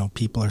 you know,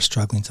 people are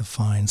struggling to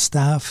find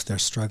staff. They're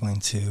struggling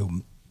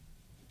to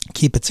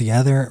keep it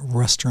together.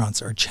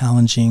 Restaurants are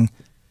challenging.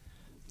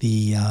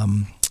 The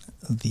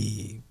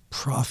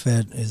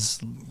profit is,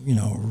 you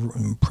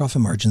know,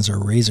 profit margins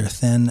are razor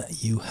thin.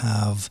 You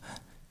have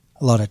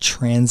a lot of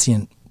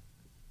transient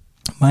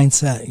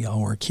mindset.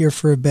 I'll work here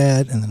for a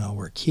bit, and then I'll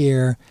work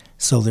here.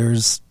 So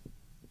there's,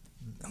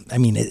 I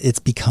mean, it's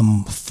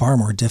become far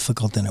more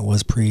difficult than it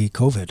was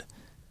pre-COVID.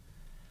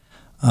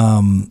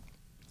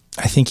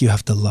 I think you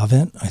have to love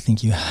it. I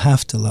think you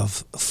have to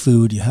love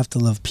food. You have to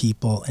love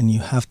people, and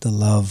you have to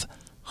love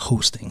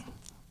hosting.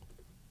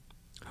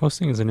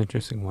 Hosting is an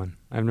interesting one.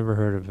 I've never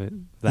heard of it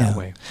that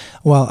way.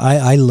 Well,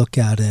 I look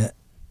at it.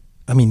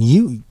 I mean,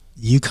 you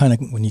kind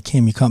of, when you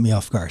came, you caught me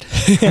off guard.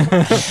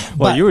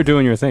 Well, you were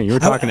doing your thing. You were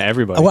talking to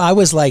everybody. Well, I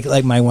was like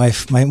my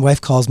wife. My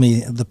wife calls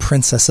me the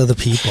princess of the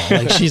people.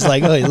 Like, she's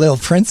like, oh, little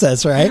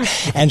princess, right?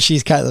 And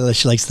she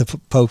likes to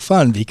poke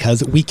fun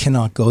because we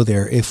cannot go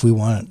there if we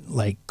want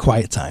like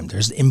quiet time.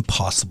 There's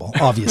impossible,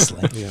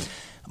 obviously. Yeah.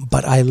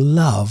 But I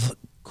love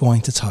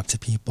going to talk to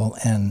people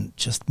and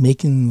just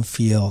making them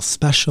feel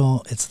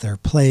special. It's their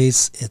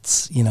place.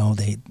 It's,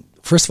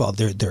 first of all,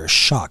 they're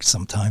shocked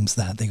sometimes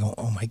that they go,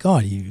 oh my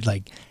God,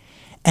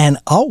 and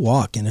I'll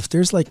walk, and if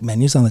there's like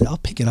menus on it,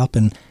 I'll pick it up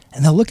and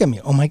they'll look at me,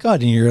 oh my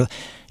God, and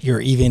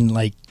you're even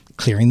like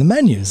clearing the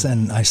menus.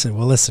 And I said,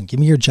 well, listen,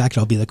 give me your jacket.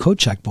 I'll be the coat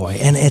check boy.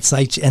 And it's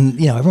like,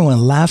 and everyone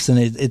laughs, and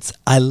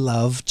I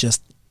love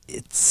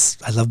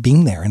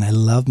being there, and I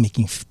love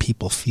making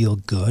people feel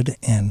good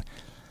and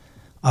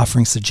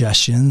offering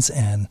suggestions,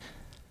 and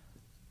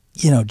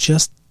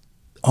just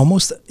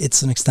almost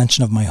it's an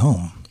extension of my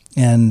home.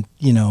 And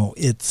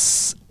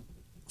it's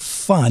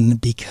fun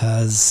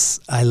because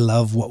I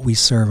love what we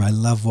serve, I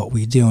love what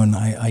we do, and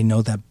I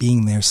know that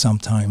being there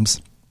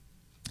sometimes,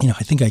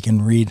 I think I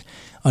can read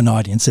an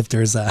audience if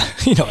there's a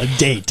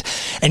date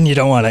and you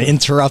don't want to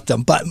interrupt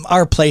them, but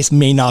our place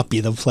may not be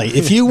the place.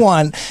 If you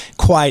want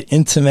quiet,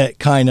 intimate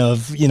kind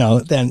of,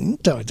 then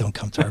don't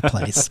come to our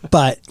place.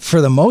 But for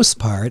the most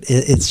part,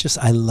 it's just,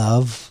 I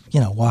love,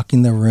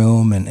 walking the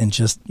room and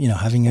just,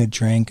 having a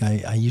drink.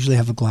 I usually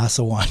have a glass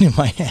of wine in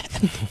my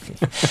hand.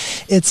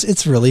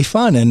 It's really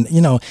fun. And,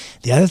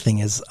 the other thing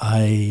is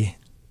I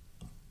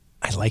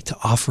like to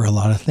offer a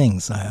lot of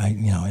things. I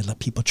let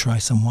people try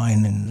some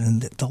wine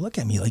and they'll look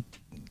at me like,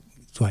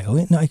 do I owe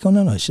it? No, I go,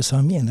 no, it's just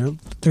on me. And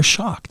they're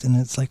shocked. And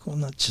it's like, well,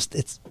 no,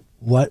 it's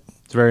what?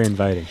 It's very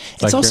inviting.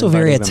 It's also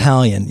very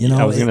Italian,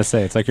 I was going to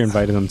say, it's like you're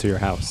inviting them to your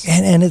house.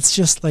 And it's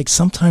just like,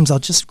 sometimes I'll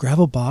just grab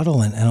a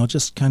bottle and I'll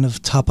just kind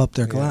of top up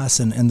their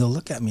glass and they'll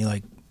look at me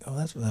like, oh,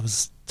 that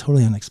was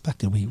totally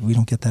unexpected. We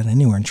don't get that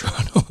anywhere in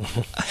Toronto.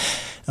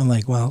 I'm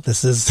like, well,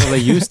 this is... Well, they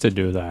used to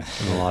do that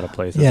in a lot of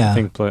places. Yeah. I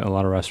think a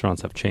lot of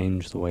restaurants have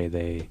changed the way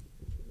they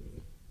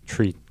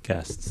treat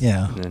guests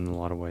in a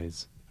lot of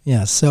ways.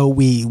 Yeah, so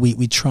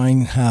we try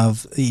and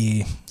have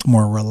a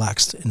more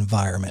relaxed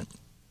environment.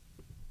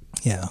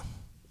 Yeah.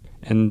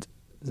 And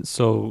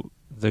so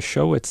the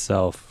show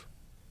itself,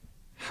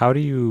 how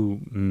do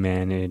you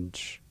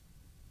manage...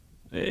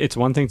 It's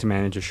one thing to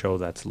manage a show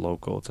that's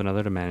local. It's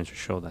another to manage a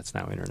show that's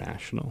now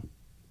international.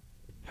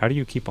 How do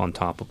you keep on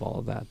top of all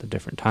of that? The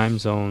different time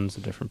zones,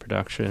 the different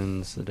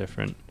productions, the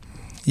different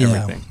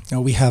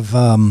everything. We have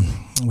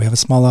a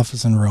small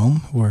office in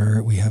Rome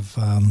where we have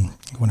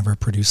one of our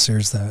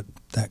producers that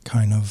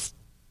kind of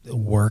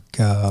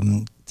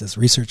does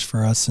research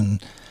for us,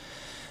 and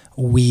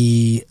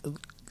we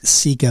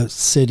seek out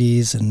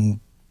cities and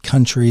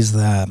countries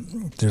that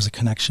there's a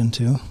connection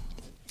to.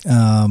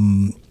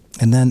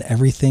 And then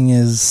everything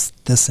is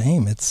the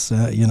same. It's,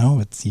 you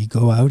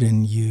go out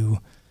and you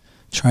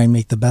try and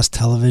make the best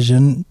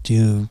television,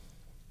 be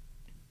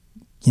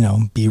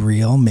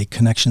real, make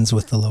connections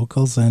with the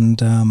locals.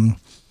 And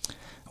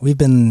we've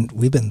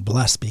been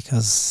blessed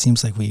because it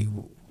seems like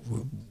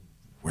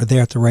we're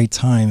there at the right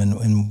time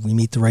and we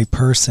meet the right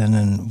person,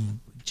 and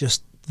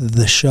just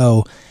the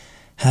show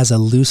has a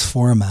loose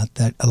format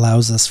that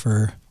allows us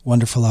for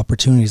wonderful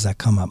opportunities that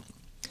come up.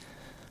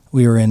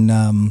 We were in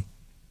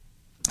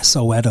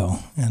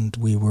Soweto, and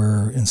we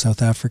were in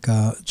South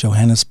Africa,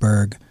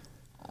 Johannesburg.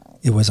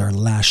 It was our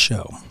last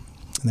show.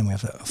 And then we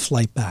have a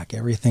flight back.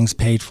 Everything's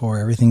paid for.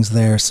 Everything's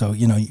there. So,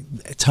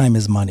 time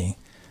is money.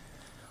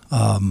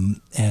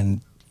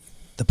 And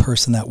the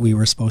person that we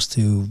were supposed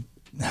to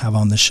have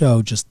on the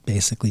show just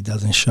basically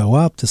doesn't show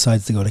up,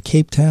 decides to go to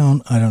Cape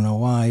Town. I don't know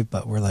why,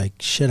 but we're like,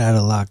 shit out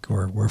of luck.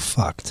 We're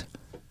fucked.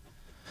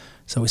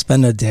 So we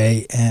spend a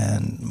day,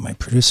 and my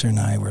producer and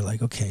I were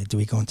like, okay, do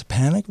we go into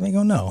panic? And they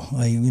go, no.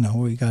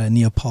 We got a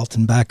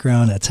Neapolitan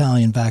background,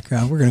 Italian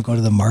background. We're going to go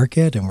to the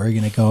market, and we're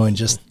going to go and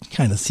just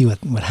kind of see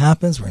what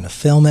happens. We're going to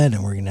film it,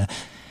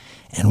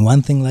 and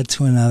one thing led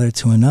to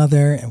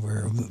another, and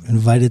we're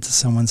invited to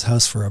someone's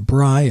house for a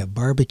braai, a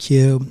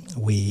barbecue.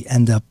 We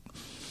end up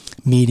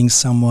meeting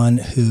someone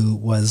who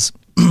was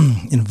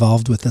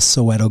involved with the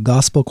Soweto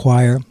Gospel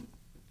Choir.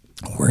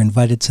 We're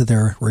invited to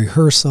their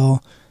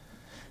rehearsal.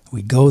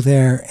 We go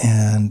there,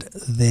 and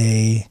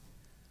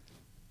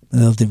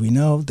little did we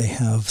know, they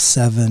have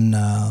 7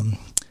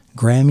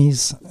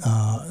 Grammys.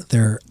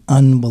 They're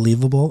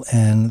unbelievable,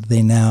 and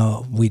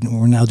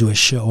we're now do a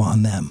show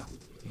on them.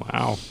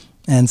 Wow.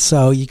 And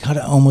so you got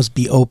to almost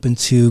be open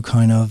to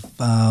kind of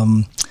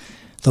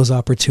those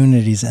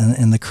opportunities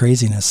and the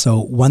craziness. So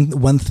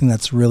one thing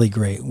that's really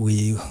great,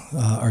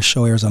 our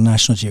show airs on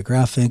National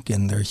Geographic,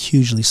 and they're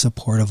hugely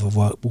supportive of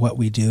what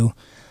we do.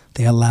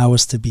 They allow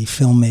us to be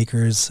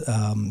filmmakers,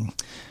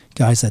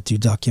 guys that do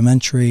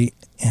documentary,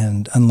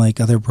 and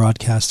unlike other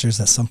broadcasters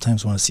that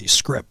sometimes want to see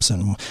scripts,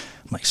 and I'm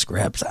like,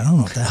 scripts? I don't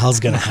know what the hell's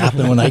going to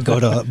happen when I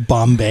go to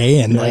Bombay,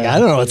 and I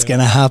don't know what's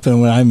going to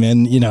happen when I'm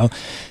in,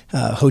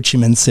 Ho Chi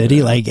Minh City.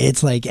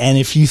 It's like, and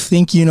if you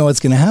think you know what's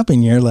going to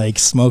happen, you're like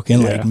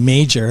smoking like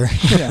major,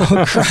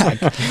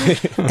 crack.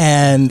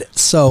 And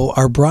so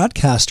our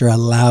broadcaster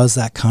allows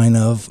that kind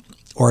of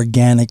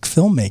organic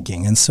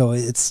filmmaking, and so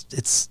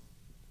it's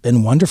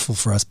been wonderful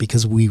for us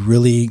because we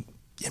really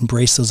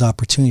embrace those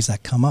opportunities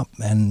that come up,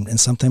 and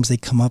sometimes they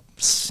come up in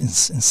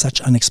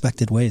such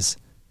unexpected ways.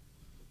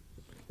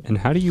 And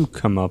how do you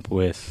come up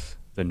with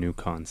the new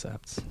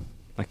concepts?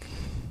 Like,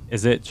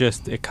 is it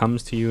just, it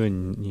comes to you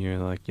and you're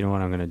like, you know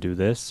what, I'm going to do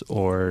this?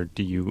 Or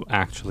do you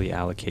actually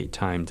allocate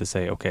time to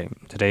say, okay,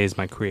 today is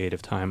my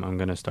creative time. I'm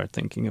going to start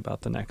thinking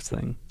about the next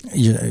thing?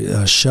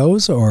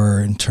 Shows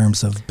or in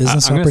terms of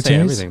business I'm opportunities? Say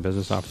everything,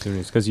 business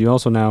opportunities. Because you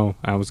also now,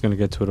 I was going to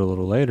get to it a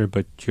little later,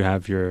 but you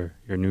have your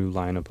new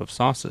lineup of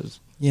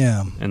sauces.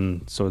 Yeah.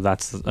 And so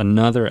that's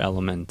another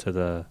element to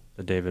the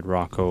David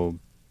Rocco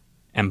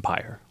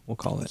empire, we'll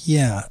call it.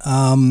 Yeah.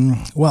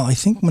 Well, I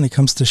think when it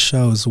comes to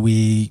shows,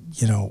 we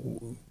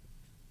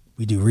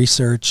do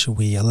research.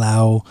 We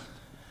allow,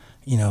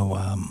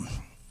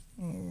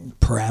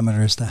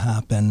 parameters to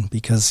happen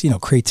because,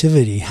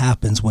 creativity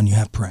happens when you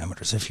have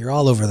parameters. If you're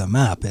all over the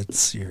map,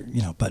 but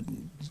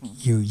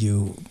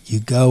you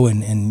go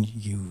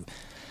and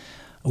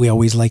we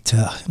always like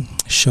to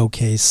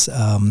showcase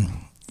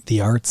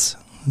the arts,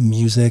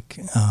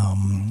 music.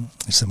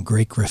 There's some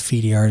great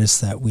graffiti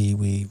artists that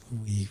we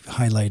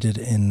highlighted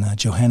in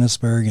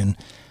Johannesburg, and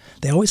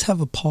they always have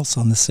a pulse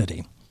on the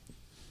city.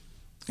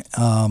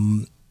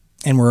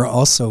 And we're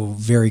also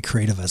very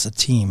creative as a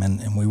team,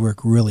 and we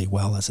work really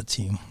well as a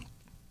team.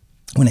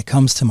 When it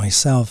comes to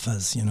myself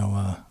as,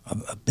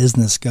 a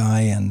business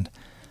guy, and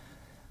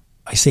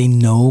I say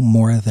no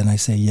more than I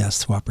say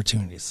yes to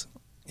opportunities.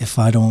 If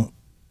I don't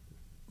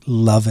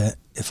love it,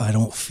 if I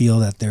don't feel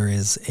that there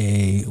is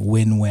a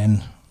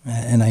win-win,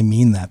 and I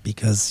mean that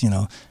because,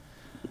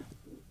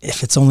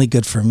 if it's only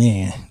good for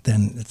me,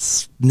 then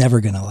it's never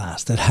going to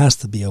last. It has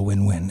to be a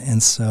win-win.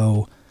 And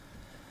so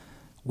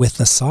with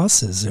the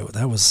sauces,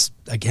 that was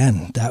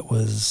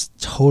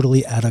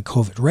totally out of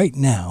COVID. Right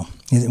now,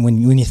 when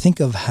you think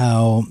of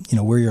how,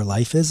 where your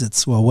life is,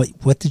 it's, well,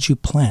 what did you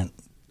plant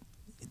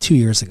 2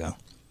 years ago?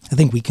 I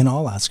think we can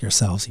all ask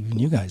ourselves, even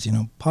you guys,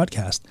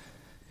 podcast,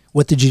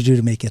 what did you do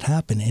to make it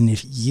happen? And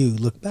if you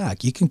look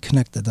back, you can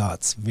connect the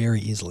dots very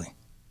easily.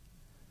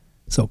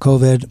 So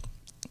COVID,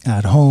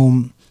 at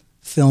home,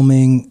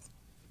 filming,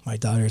 my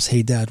daughter's,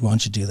 hey, Dad, why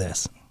don't you do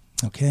this?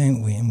 Okay,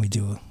 and we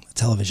do a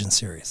television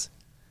series.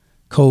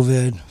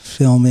 COVID,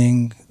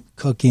 filming,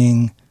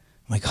 cooking.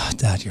 My God,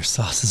 Dad, your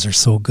sauces are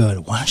so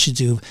good. Why don't you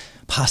do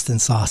pasta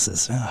and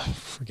sauces?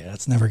 Forget it.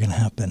 It's never going to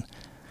happen.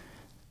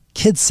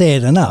 Kids say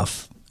it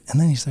enough, and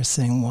then you start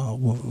saying, well,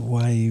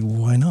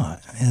 why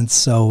not? And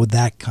so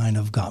that kind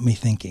of got me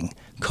thinking.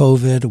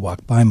 COVID,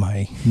 walked by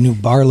my new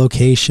bar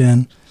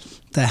location.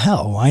 The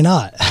hell, why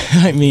not?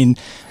 I mean,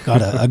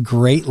 got a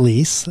great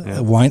lease.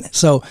 Yeah.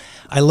 So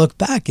I look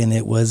back, and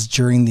it was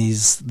during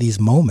these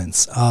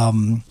moments.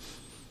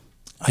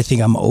 I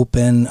think I'm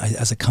open.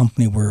 As a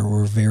company,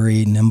 we're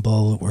very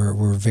nimble.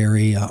 We're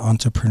very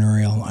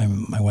entrepreneurial.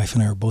 My wife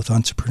and I are both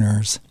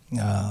entrepreneurs.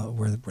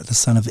 We're the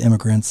son of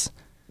immigrants.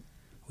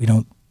 We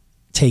don't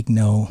take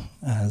no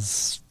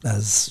as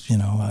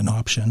an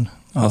option.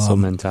 Hustle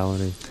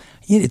mentality.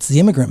 It's the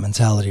immigrant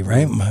mentality,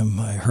 right?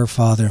 Her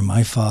father,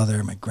 my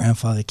father, my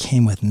grandfather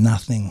came with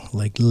nothing,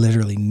 like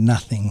literally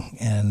nothing,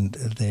 and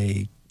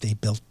they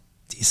built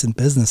decent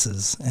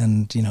businesses,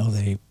 and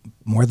they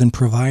more than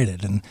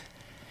provided. And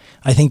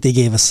I think they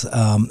gave us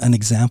an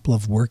example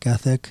of work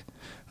ethic,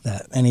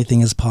 that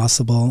anything is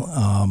possible.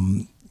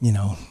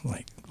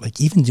 Like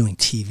even doing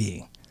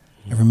TV.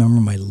 I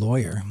remember my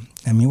lawyer.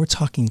 I mean, we're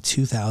talking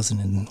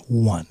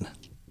 2001.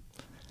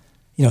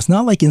 It's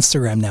not like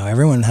Instagram now.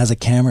 Everyone has a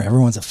camera.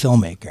 Everyone's a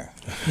filmmaker.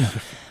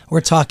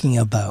 We're talking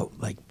about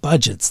like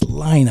budgets,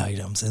 line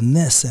items, and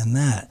this and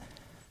that.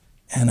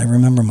 And I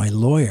remember my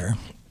lawyer,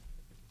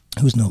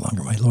 who's no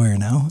longer my lawyer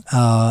now,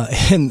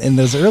 in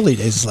those early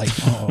days, like,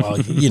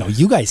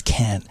 you guys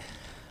can't.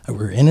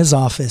 We're in his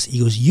office. He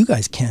goes, you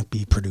guys can't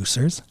be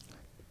producers.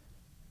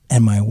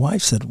 And my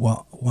wife said,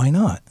 well, why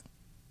not?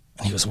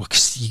 And he goes, well,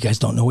 'cause you guys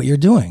don't know what you're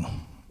doing.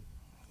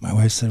 My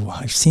wife said, well,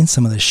 I've seen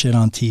some of this shit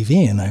on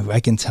TV, and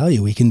I can tell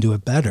you we can do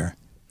it better.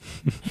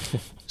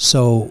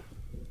 So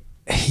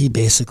he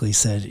basically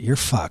said, you're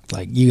fucked.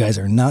 Like, you guys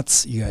are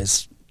nuts. You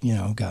guys, that's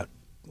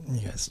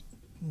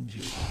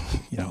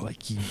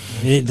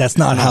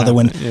not how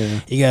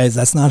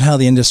that's not how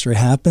the industry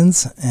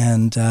happens.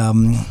 And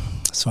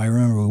so I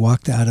remember we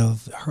walked out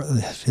of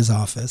his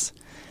office.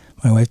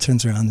 My wife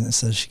turns around and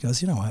says, she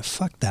goes, what,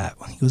 fuck that.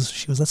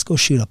 She goes, let's go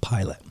shoot a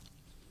pilot.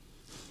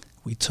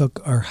 We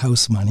took our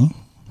house money,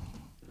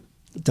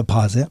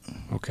 deposit.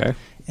 Okay.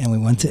 And we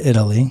went to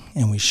Italy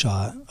and we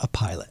shot a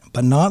pilot,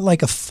 but not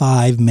like a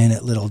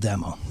 5-minute little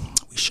demo.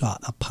 We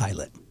shot a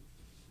pilot.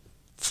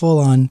 Full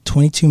on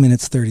 22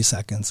 minutes, 30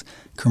 seconds,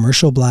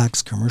 commercial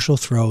blacks, commercial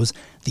throws,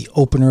 the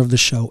opener of the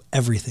show,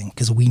 everything.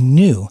 Because we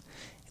knew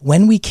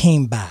when we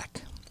came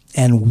back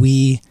and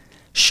we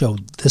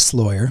showed this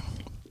lawyer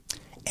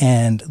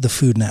and the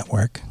Food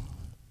Network,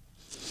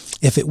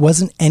 if it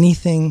wasn't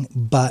anything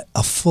but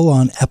a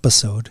full-on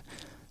episode,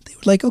 they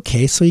were like,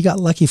 okay, so you got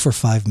lucky for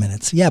 5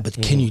 minutes. Yeah,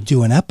 but can you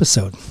do an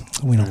episode?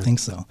 We don't think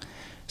so.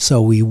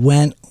 So we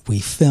went, we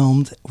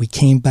filmed, we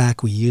came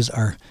back, we used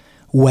our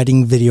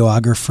wedding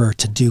videographer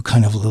to do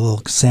kind of a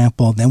little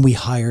sample. Then we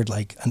hired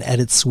like an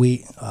edit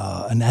suite,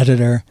 an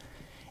editor,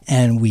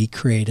 and we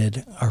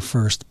created our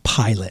first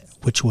pilot,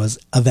 which was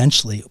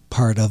eventually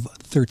part of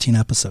 13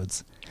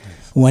 episodes.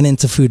 Went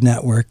into Food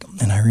Network,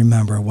 and I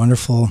remember a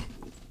wonderful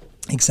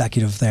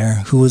executive there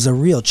who was a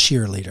real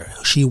cheerleader.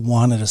 She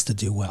wanted us to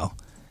do well.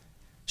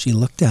 She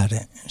looked at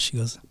it and she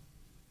goes,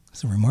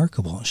 "It's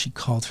remarkable." She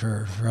called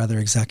her other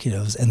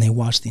executives, and they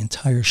watched the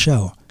entire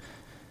show.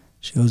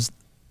 She goes,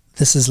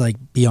 "This is like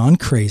beyond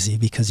crazy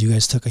because you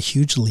guys took a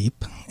huge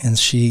leap." And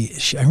she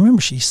I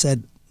remember she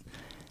said,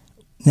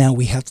 "Now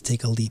we have to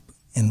take a leap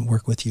and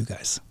work with you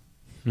guys."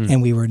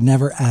 And we were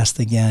never asked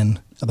again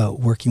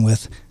about working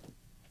with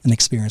an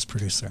experienced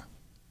producer.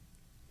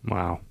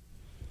 Wow.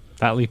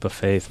 That leap of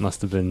faith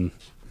must have been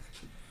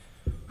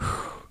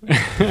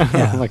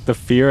Yeah. like the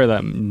fear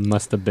that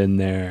must have been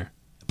there.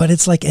 But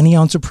it's like any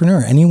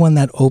entrepreneur, anyone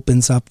that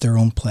opens up their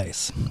own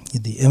place.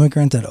 The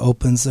immigrant that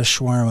opens a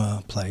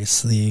shawarma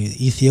place, the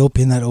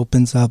Ethiopian that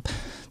opens up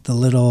the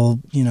little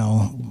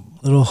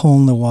hole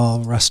in the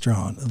wall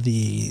restaurant,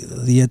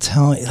 the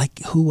Italian, like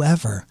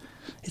whoever.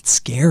 It's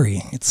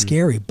scary. It's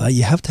scary, but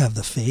you have to have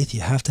the faith.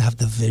 You have to have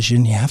the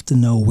vision. You have to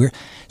know where.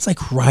 It's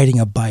like riding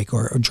a bike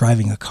or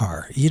driving a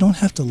car. You don't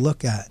have to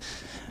look at,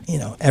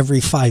 every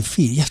 5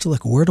 feet. You have to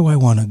look, where do I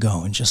want to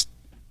go? And just,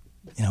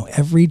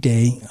 every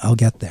day I'll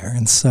get there.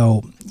 And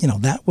so,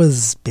 that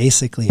was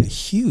basically a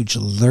huge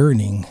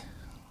learning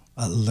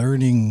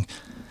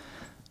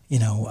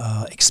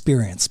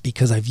experience,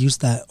 because I've used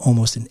that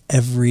almost in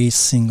every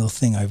single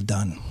thing I've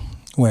done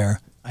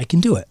where I can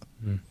do it.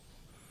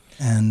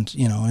 And,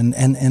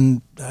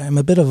 and I'm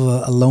a bit of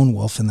a lone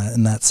wolf in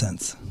that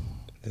sense.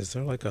 Is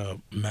there like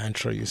a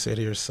mantra you say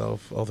to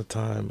yourself all the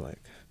time? Like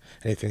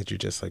anything that you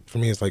just like, for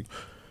me, it's like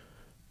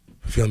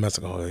feeling bad,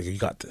 like, oh, you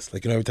got this.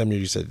 Like, every time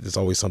you said there's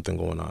always something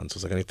going on. So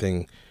it's like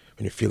anything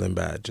when you're feeling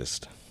bad,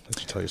 just let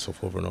you tell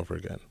yourself over and over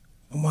again.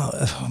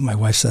 Well, my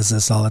wife says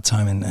this all the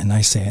time, and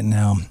I say it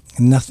now.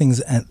 Nothing's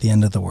at the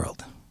end of the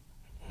world,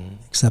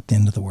 except the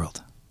end of the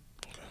world.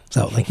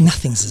 So like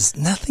nothing's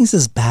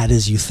as bad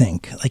as you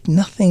think. Like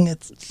nothing.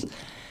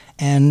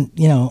 And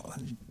the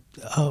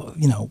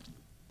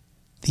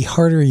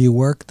harder you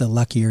work, the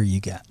luckier you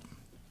get.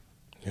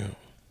 Yeah.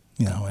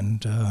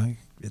 And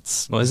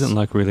it's. Well, isn't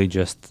luck really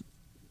just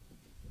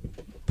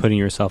putting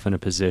yourself in a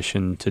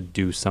position to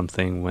do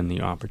something when the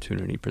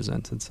opportunity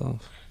presents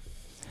itself?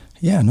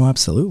 Yeah. No.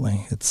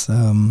 Absolutely. It's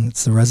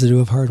the residue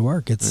of hard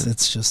work.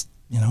 It's just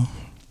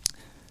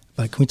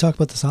But can we talk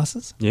about the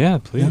sauces? Yeah,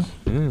 please.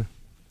 Yeah.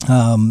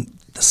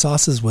 The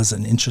sauces was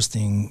an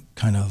interesting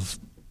kind of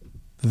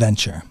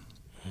venture,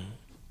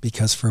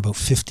 because for about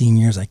 15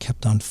 years I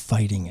kept on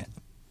fighting it.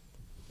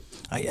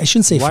 I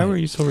shouldn't say Why were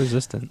you so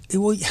resistant?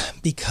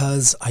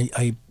 Because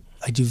I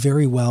do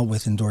very well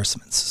with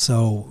endorsements.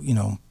 So,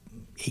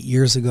 8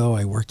 years ago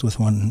I worked with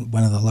one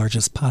of the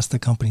largest pasta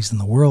companies in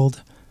the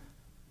world.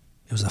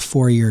 It was a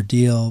 4-year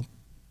deal,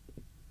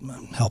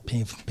 helped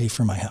pay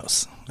for my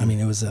house. I mean,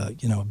 it was a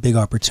big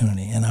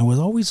opportunity, and I was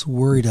always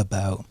worried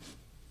about,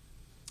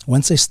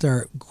 once I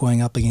start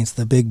going up against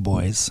the big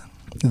boys,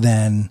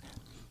 then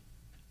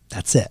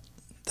that's it.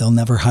 They'll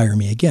never hire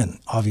me again.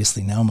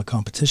 Obviously, now I'm a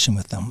competition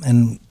with them.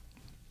 And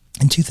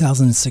in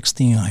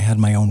 2016, I had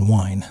my own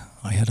wine.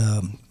 I had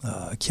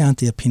a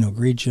Chianti, a Pinot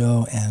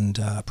Grigio, and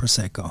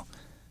Prosecco.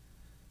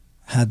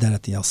 Had that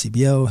at the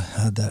LCBO,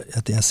 had that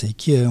at the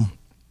SAQ.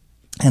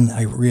 And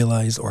I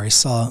realized, or I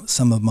saw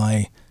some of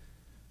my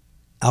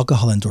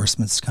alcohol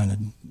endorsements kind of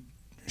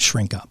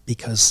shrink up,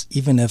 because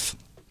even if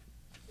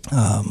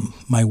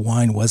my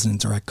wine wasn't in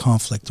direct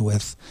conflict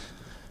with,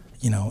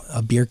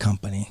 a beer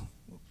company,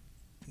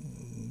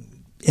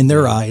 in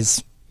their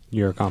eyes,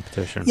 You're a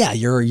competition. Yeah,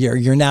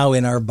 you're now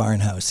in our barn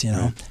house,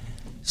 Right.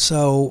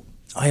 So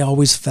I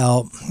always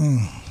felt,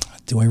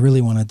 do I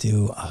really want to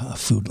do a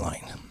food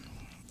line?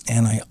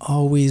 And I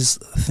always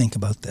think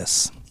about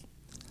this,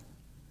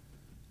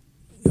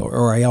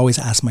 or I always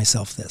ask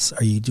myself this: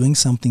 are you doing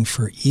something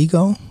for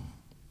ego,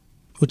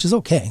 which is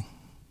okay?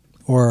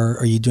 Or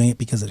are you doing it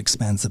because it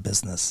expands the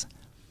business?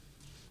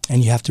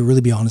 And you have to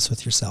really be honest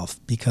with yourself,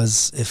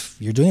 because if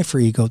you're doing it for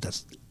ego,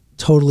 that's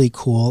totally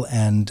cool,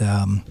 and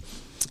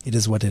it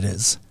is what it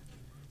is.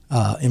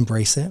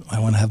 Embrace it. I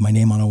want to have my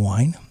name on a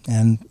wine,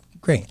 and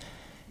great.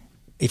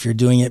 If you're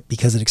doing it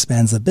because it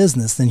expands the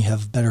business, then you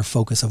have better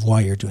focus of why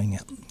you're doing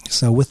it.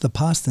 So with the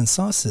pasta and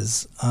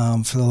sauces,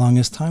 for the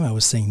longest time I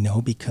was saying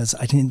no, because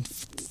I didn't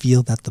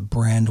feel that the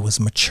brand was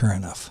mature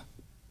enough.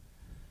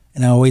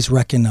 And I always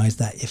recognized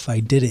that if I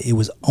did it, it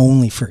was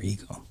only for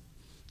ego.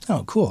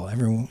 Oh, cool.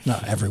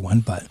 Not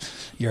everyone, but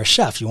you're a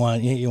chef. You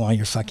want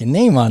your fucking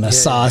name on a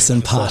sauce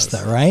and pasta,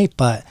 sauce. Right?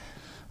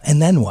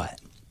 And then what?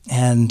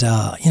 And,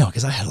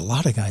 because I had a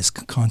lot of guys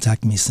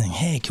contact me saying,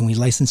 hey, can we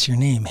license your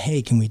name?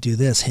 Hey, can we do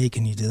this? Hey,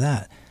 can you do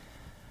that?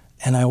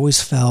 And I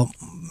always felt,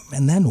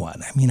 and then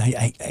what? I mean,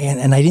 I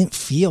didn't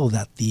feel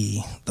that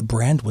the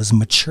brand was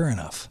mature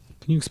enough.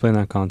 Can you explain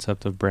that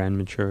concept of brand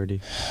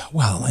maturity?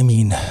 Well, I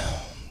mean,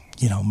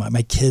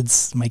 my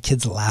kids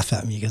laugh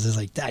at me because it's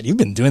like, Dad, you've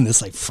been doing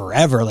this like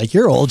forever. Like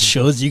your old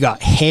shows, you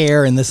got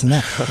hair and this and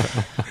that.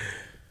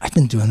 I've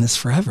been doing this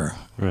forever.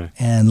 Right.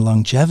 And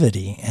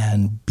longevity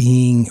and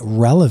being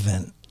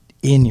relevant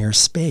in your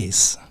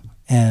space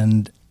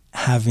and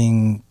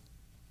having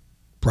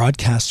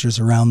broadcasters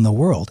around the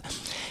world.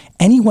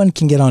 Anyone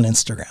can get on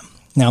Instagram.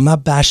 Now, I'm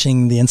not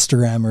bashing the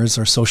Instagrammers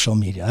or social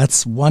media.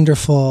 That's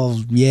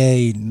wonderful.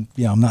 Yay.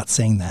 I'm not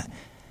saying that.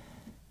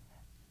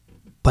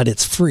 But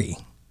it's free.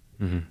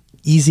 Mm-hmm.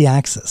 Easy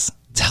access.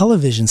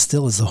 Television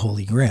still is the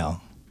holy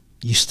grail.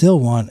 You still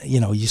want,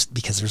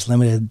 because there's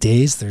limited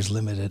days, there's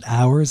limited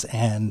hours,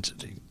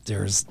 and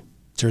there's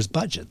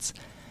budgets.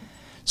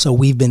 So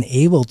we've been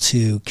able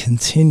to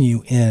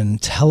continue in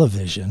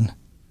television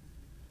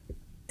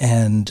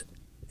and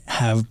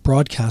have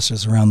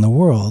broadcasters around the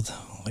world,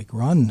 like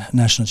we're on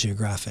National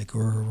Geographic,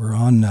 or we're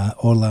on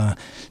Hola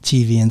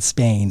TV in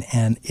Spain,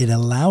 and it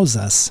allows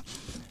us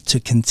to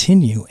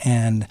continue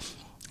and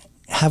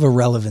have a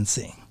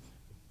relevancy.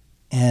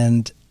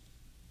 And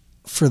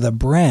for the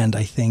brand,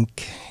 I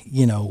think,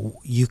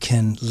 you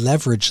can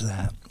leverage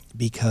that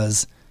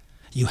because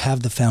you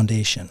have the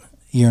foundation.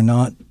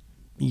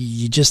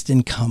 You just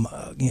didn't come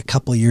a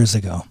couple of years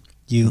ago.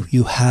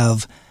 You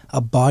have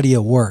a body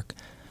of work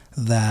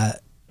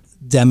that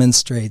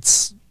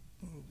demonstrates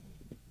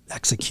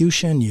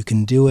execution. You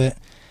can do it.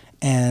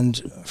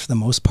 And for the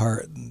most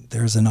part,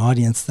 there's an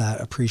audience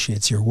that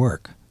appreciates your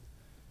work.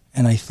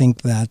 And I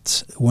think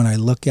that when I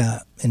look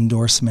at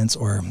endorsements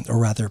or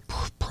rather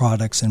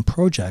products and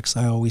projects,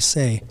 I always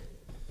say,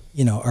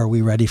 are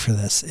we ready for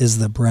this? Is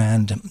the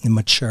brand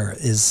mature?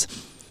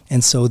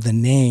 And so the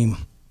name,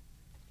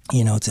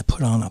 to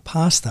put on a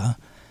pasta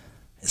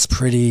is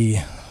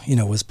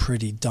was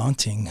pretty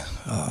daunting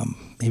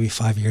maybe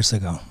 5 years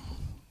ago.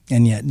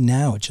 And yet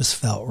now it just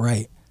felt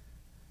right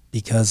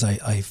because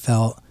I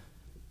felt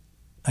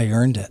I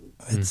earned it.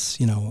 It's,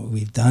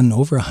 we've done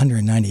over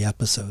 190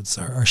 episodes.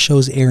 Our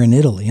shows air in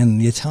Italy, and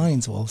the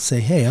Italians will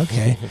say, hey,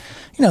 okay,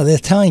 the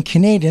Italian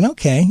Canadian,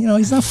 okay,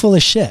 he's not full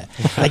of shit.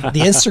 Like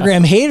the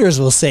Instagram haters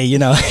will say,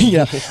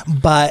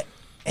 but,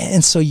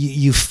 and so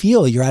you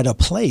feel you're at a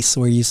place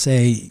where you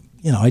say,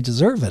 I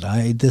deserve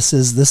it. This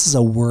is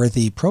a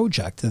worthy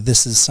project.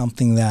 This is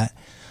something that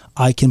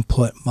I can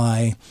put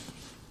my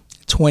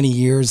 20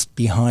 years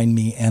behind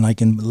me, and I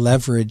can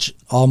leverage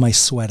all my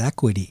sweat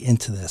equity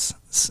into this.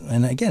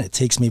 And again, it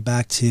takes me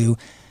back to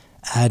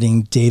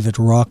adding David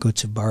Rocco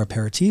to Bar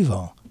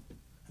Aperitivo.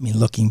 I mean,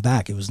 looking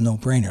back, it was no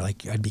brainer.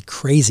 Like, I'd be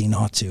crazy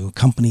not to.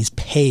 Companies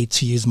pay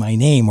to use my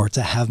name or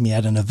to have me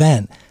at an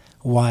event.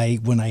 Why,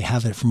 when I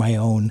have it for my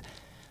own?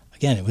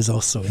 Again, it was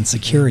also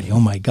insecurity. Oh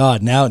my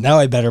God, now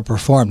I better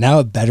perform. Now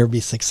it better be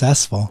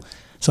successful.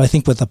 So I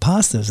think with the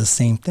pasta, it's the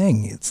same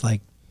thing. It's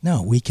like,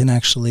 no, we can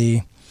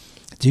actually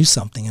do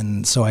something.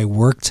 And so I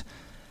worked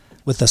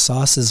with the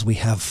sauces. We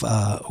have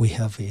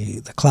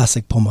the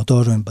classic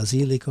pomodoro and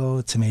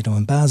basilico, tomato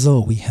and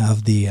basil. We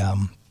have the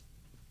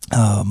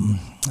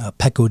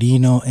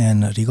pecorino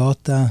and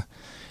ricotta,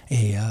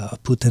 a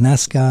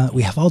puttanesca.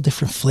 We have all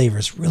different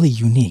flavors, really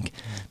unique.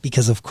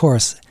 Because of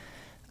course,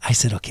 I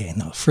said, okay,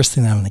 no, first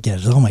thing I'm going to get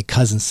is all my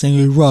cousins saying,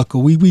 hey, Rocco,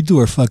 we do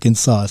our fucking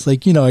sauce.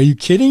 Like, are you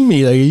kidding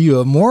me? Like, are you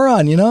a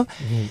moron,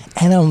 Mm-hmm.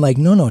 And I'm like,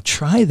 no,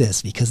 try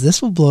this because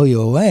this will blow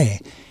you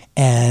away.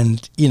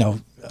 And,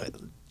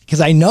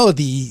 because I know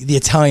the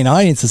Italian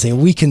audience is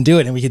saying, we can do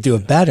it and we can do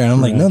it better. And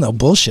I'm like, no,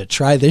 bullshit.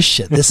 Try this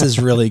shit. This is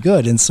really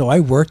good. And so I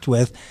worked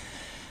with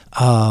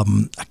a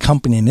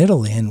company in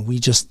Italy, and we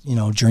just,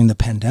 during the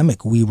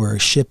pandemic, we were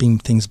shipping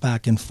things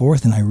back and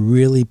forth, and I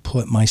really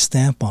put my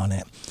stamp on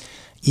it.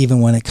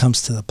 Even when it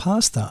comes to the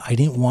pasta, I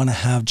didn't want to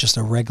have just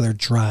a regular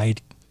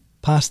dried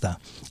pasta.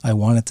 I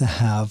wanted to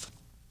have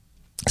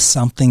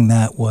something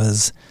that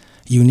was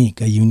unique,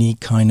 a unique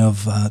kind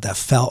of, that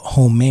felt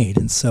homemade.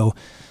 And so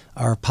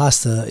our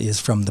pasta is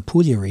from the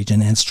Puglia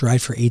region, and it's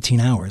dried for 18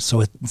 hours.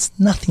 So it's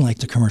nothing like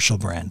the commercial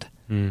brand,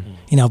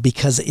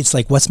 because it's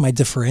like, what's my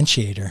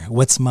differentiator?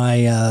 What's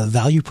my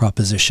value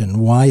proposition?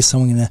 Why is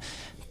someone going to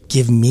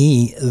give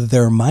me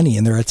their money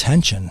and their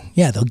attention?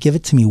 Yeah, they'll give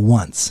it to me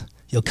once.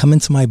 You'll come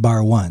into my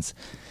bar once.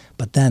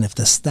 But then if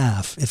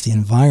the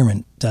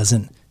environment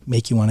doesn't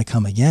make you want to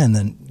come again,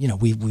 then,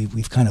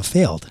 we've kind of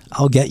failed.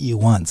 I'll get you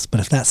once. But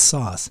if that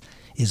sauce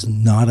is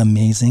not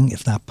amazing,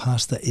 if that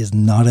pasta is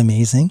not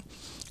amazing,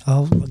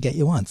 I'll get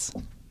you once.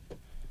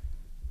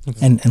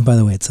 And by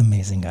the way, it's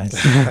amazing, guys.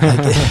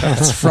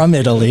 It's from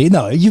Italy.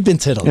 No, you've been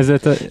to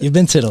Italy. You've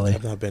been to Italy.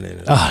 I've not been in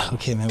Italy. Oh,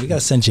 okay, man. We got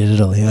to send you to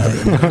Italy.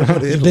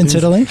 You've been to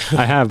Italy?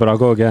 I have, but I'll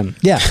go again.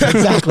 Yeah,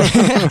 exactly.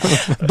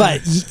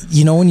 But,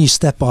 when you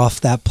step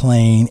off that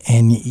plane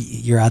and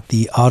you're at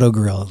the auto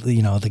grill,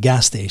 the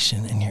gas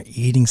station, and you're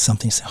eating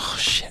something, you say, oh,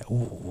 shit,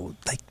 ooh,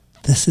 like,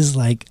 this is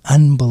like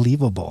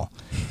unbelievable,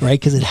 right?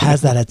 Because it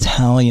has that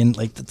Italian,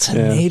 like the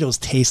tomatoes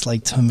taste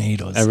like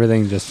tomatoes.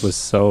 Everything just was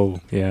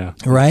so,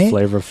 right?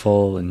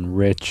 Flavorful and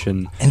rich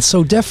and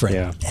so different.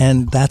 Yeah.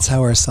 And that's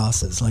how our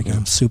sauce is. Like,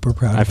 I'm super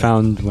proud of it. I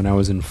found when I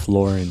was in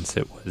Florence,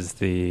 it was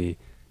the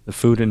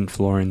food in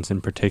Florence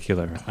in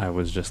particular.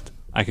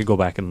 I could go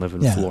back and live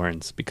in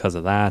Florence because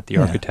of that, the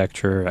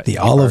architecture, the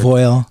olive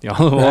oil,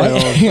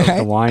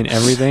 the wine,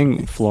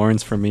 everything.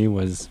 Florence for me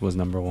was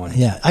number one.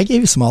 Yeah, I gave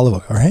you some olive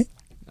oil, right?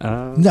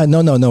 No,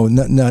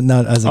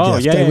 not as a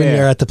gift. Yeah, When yeah.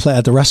 you're at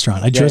the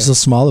restaurant, I drizzle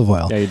some olive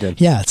oil. Yeah, you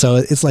did. Yeah, so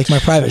it's like my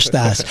private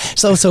stash.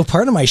 So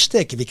part of my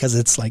shtick, because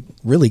it's like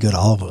really good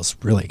olive oil is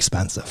really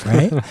expensive,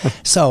 right?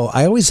 So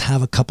I always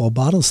have a couple of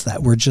bottles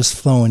that were just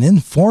flown in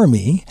for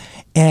me.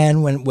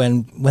 And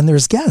when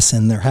there's guests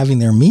and they're having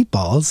their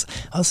meatballs,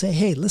 I'll say,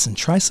 hey, listen,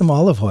 try some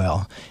olive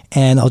oil,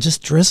 and I'll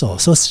just drizzle.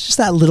 So it's just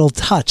that little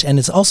touch, and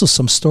it's also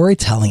some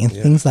storytelling and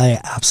things that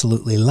I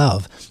absolutely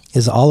love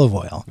is olive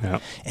oil. Yeah.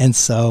 And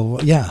so,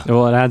 yeah.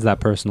 Well, it adds that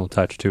personal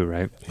touch too,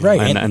 right?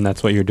 Right. And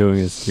that's what you're doing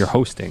is you're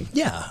hosting.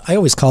 Yeah, I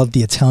always call it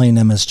the Italian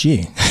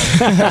MSG.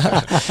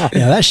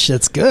 Yeah, that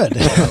shit's good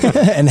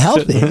and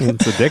healthy.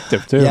 It's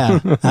addictive too.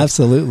 Yeah,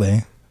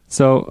 absolutely.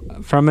 So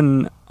from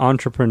an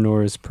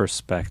entrepreneur's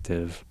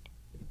perspective,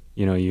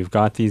 you know, you've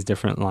got these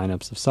different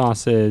lineups of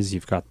sauces,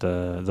 you've got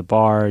the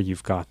bar,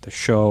 you've got the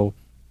show.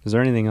 Is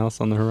there anything else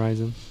on the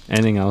horizon?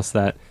 Anything else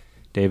that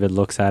David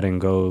looks at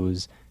and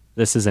goes,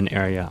 this is an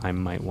area I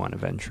might want to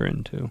venture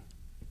into?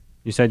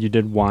 You said you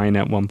did wine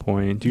at one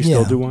point. Do you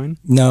still do wine?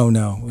 No.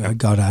 I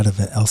got out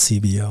of it.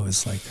 LCBO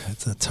is like,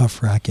 it's a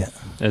tough racket.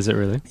 Is it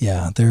really?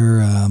 Yeah,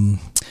 they're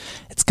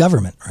it's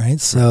government,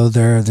 right? So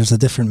there's a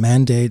different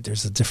mandate.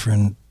 There's a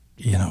different,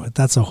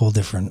 that's a whole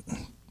different.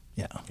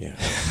 Yeah.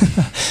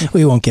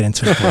 We won't get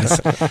into it, please.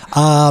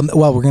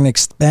 Well, we're going to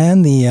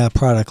expand the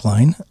product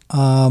line.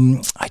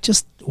 I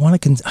just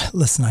want to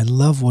listen. I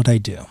love what I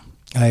do.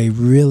 I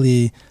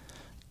really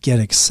get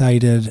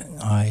excited.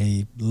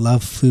 I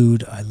love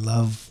food. I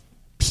love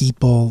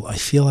people. I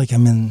feel like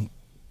I'm in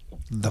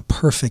the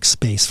perfect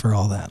space for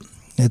all that.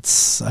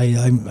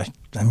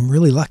 I'm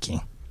really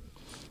lucky.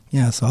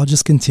 Yeah, so I'll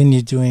just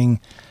continue doing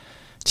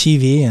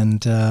TV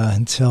and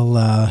until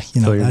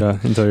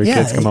your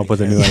kids come up with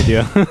a new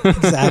idea.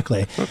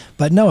 Exactly.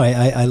 But no,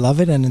 I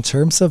love it. And in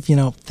terms of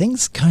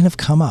things kind of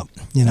come up.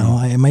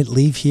 I might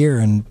leave here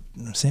and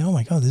say, oh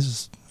my God,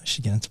 I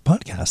should get into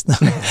podcast.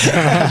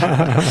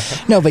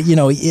 No, but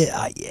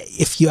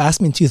if you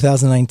asked me in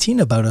 2019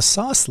 about a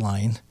sauce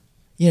line,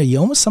 you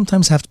almost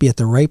sometimes have to be at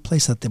the right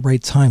place at the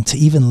right time to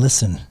even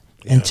listen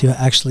and to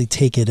actually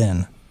take it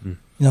in.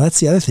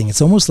 That's the other thing.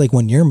 It's almost like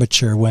when you're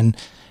mature, when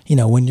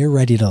you're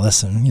ready to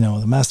listen,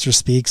 the master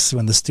speaks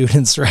when the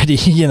student's ready,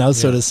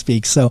 so to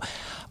speak. So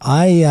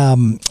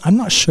I'm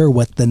not sure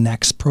what the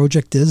next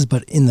project is,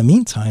 but in the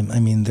meantime,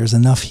 there's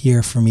enough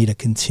here for me to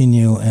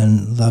continue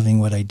and loving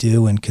what I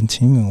do and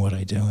continuing what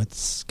I do.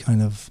 It's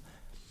kind of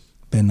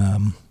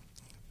been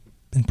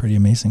pretty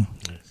amazing.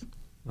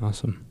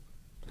 Awesome.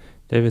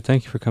 David,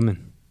 thank you for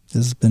coming.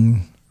 This has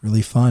been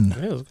really fun.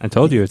 Yeah, I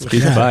told you, it's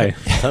speeds by.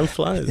 Time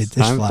flies. It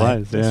Time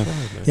flies. flies, yeah.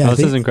 Yeah,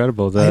 This is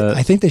incredible.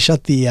 I think they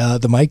shut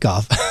the mic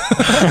off.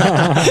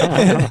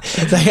 I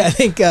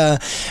think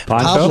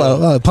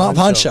Pablo,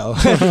 Poncho.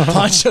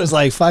 Poncho's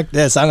like, fuck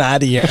this, I'm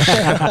out of here.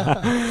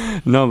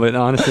 No, but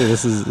honestly,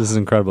 this is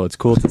incredible. It's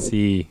cool to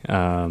see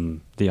the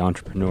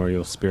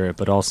entrepreneurial spirit,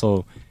 but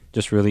also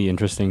just really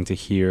interesting to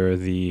hear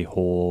the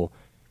whole,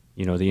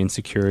 the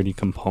insecurity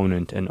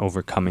component and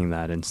overcoming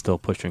that and still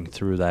pushing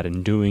through that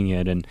and doing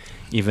it. And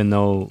even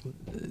though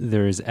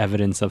there is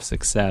evidence of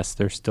success,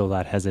 there's still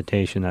that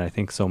hesitation that I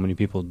think so many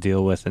people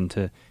deal with. And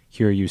to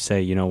hear you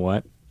say, you know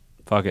what,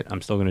 fuck it,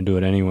 I'm still going to do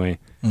it anyway.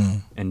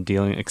 And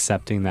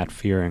accepting that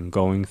fear and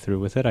going through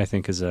with it, I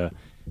think is a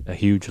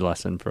huge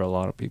lesson for a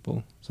lot of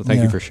people. So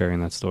thank you for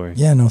sharing that story.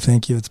 Yeah, no,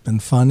 thank you. It's been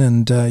fun.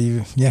 And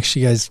you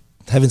actually guys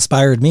have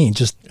inspired me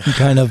just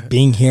kind of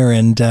being here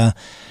and,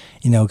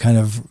 kind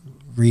of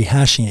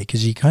rehashing it,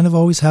 because you kind of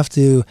always have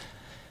to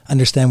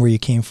understand where you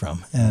came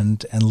from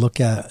and look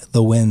at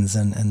the wins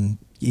and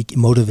it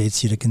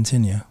motivates you to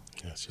continue.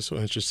 Yeah, it's just so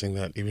interesting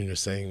that even you're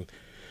saying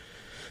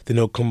they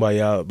know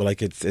kumbaya, but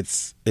like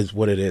it's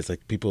what it is.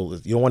 Like people,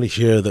 you don't want to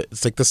hear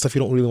it's like the stuff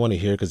you don't really want to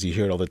hear because you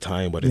hear it all the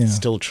time, but it's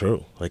still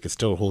true. Like it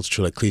still holds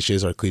true. Like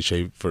cliches are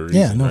cliche for a reason.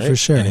 Yeah, no, right? for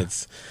sure.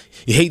 And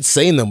you hate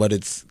saying them, but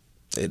it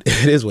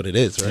is what it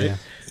is, right? Yeah.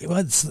 Well,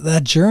 it's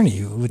that journey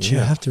which you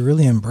have to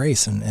really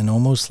embrace and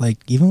almost like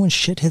even when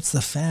shit hits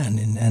the fan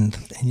and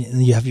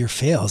you have your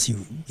fails,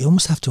 you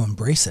almost have to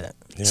embrace it,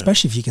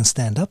 especially if you can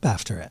stand up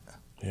after it.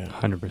 Yeah,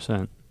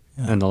 100%.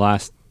 And the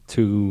last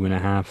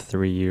 2.5,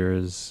 3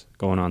 years,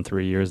 going on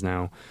 3 years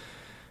now,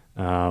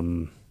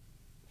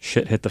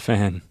 shit hit the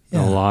fan.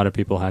 Yeah. A lot of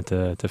people had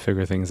to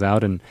figure things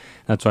out, and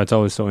that's why it's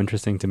always so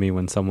interesting to me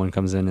when someone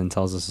comes in and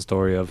tells us a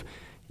story of,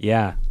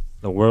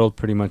 the world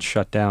pretty much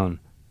shut down,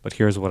 but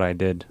here's what I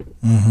did,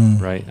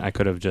 right? I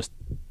could have just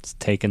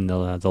taken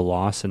the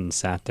loss and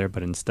sat there,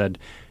 but instead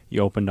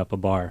you opened up a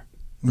bar,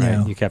 right?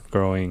 Yeah. You kept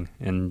growing,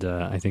 and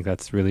I think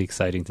that's really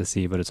exciting to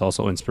see, but it's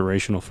also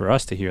inspirational for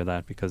us to hear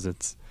that, because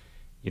it's,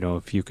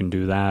 if you can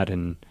do that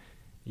and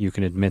you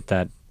can admit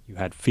that you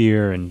had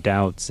fear and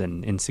doubts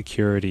and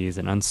insecurities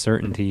and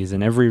uncertainties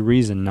and every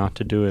reason not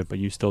to do it, but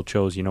you still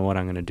chose, you know what,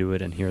 I'm going to do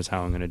it, and here's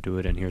how I'm going to do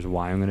it, and here's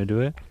why I'm going to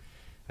do it.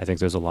 I think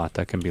there's a lot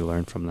that can be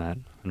learned from that,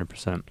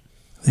 100%.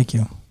 Thank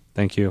you.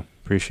 Thank you.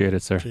 Appreciate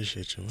it, sir.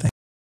 appreciate you. Man.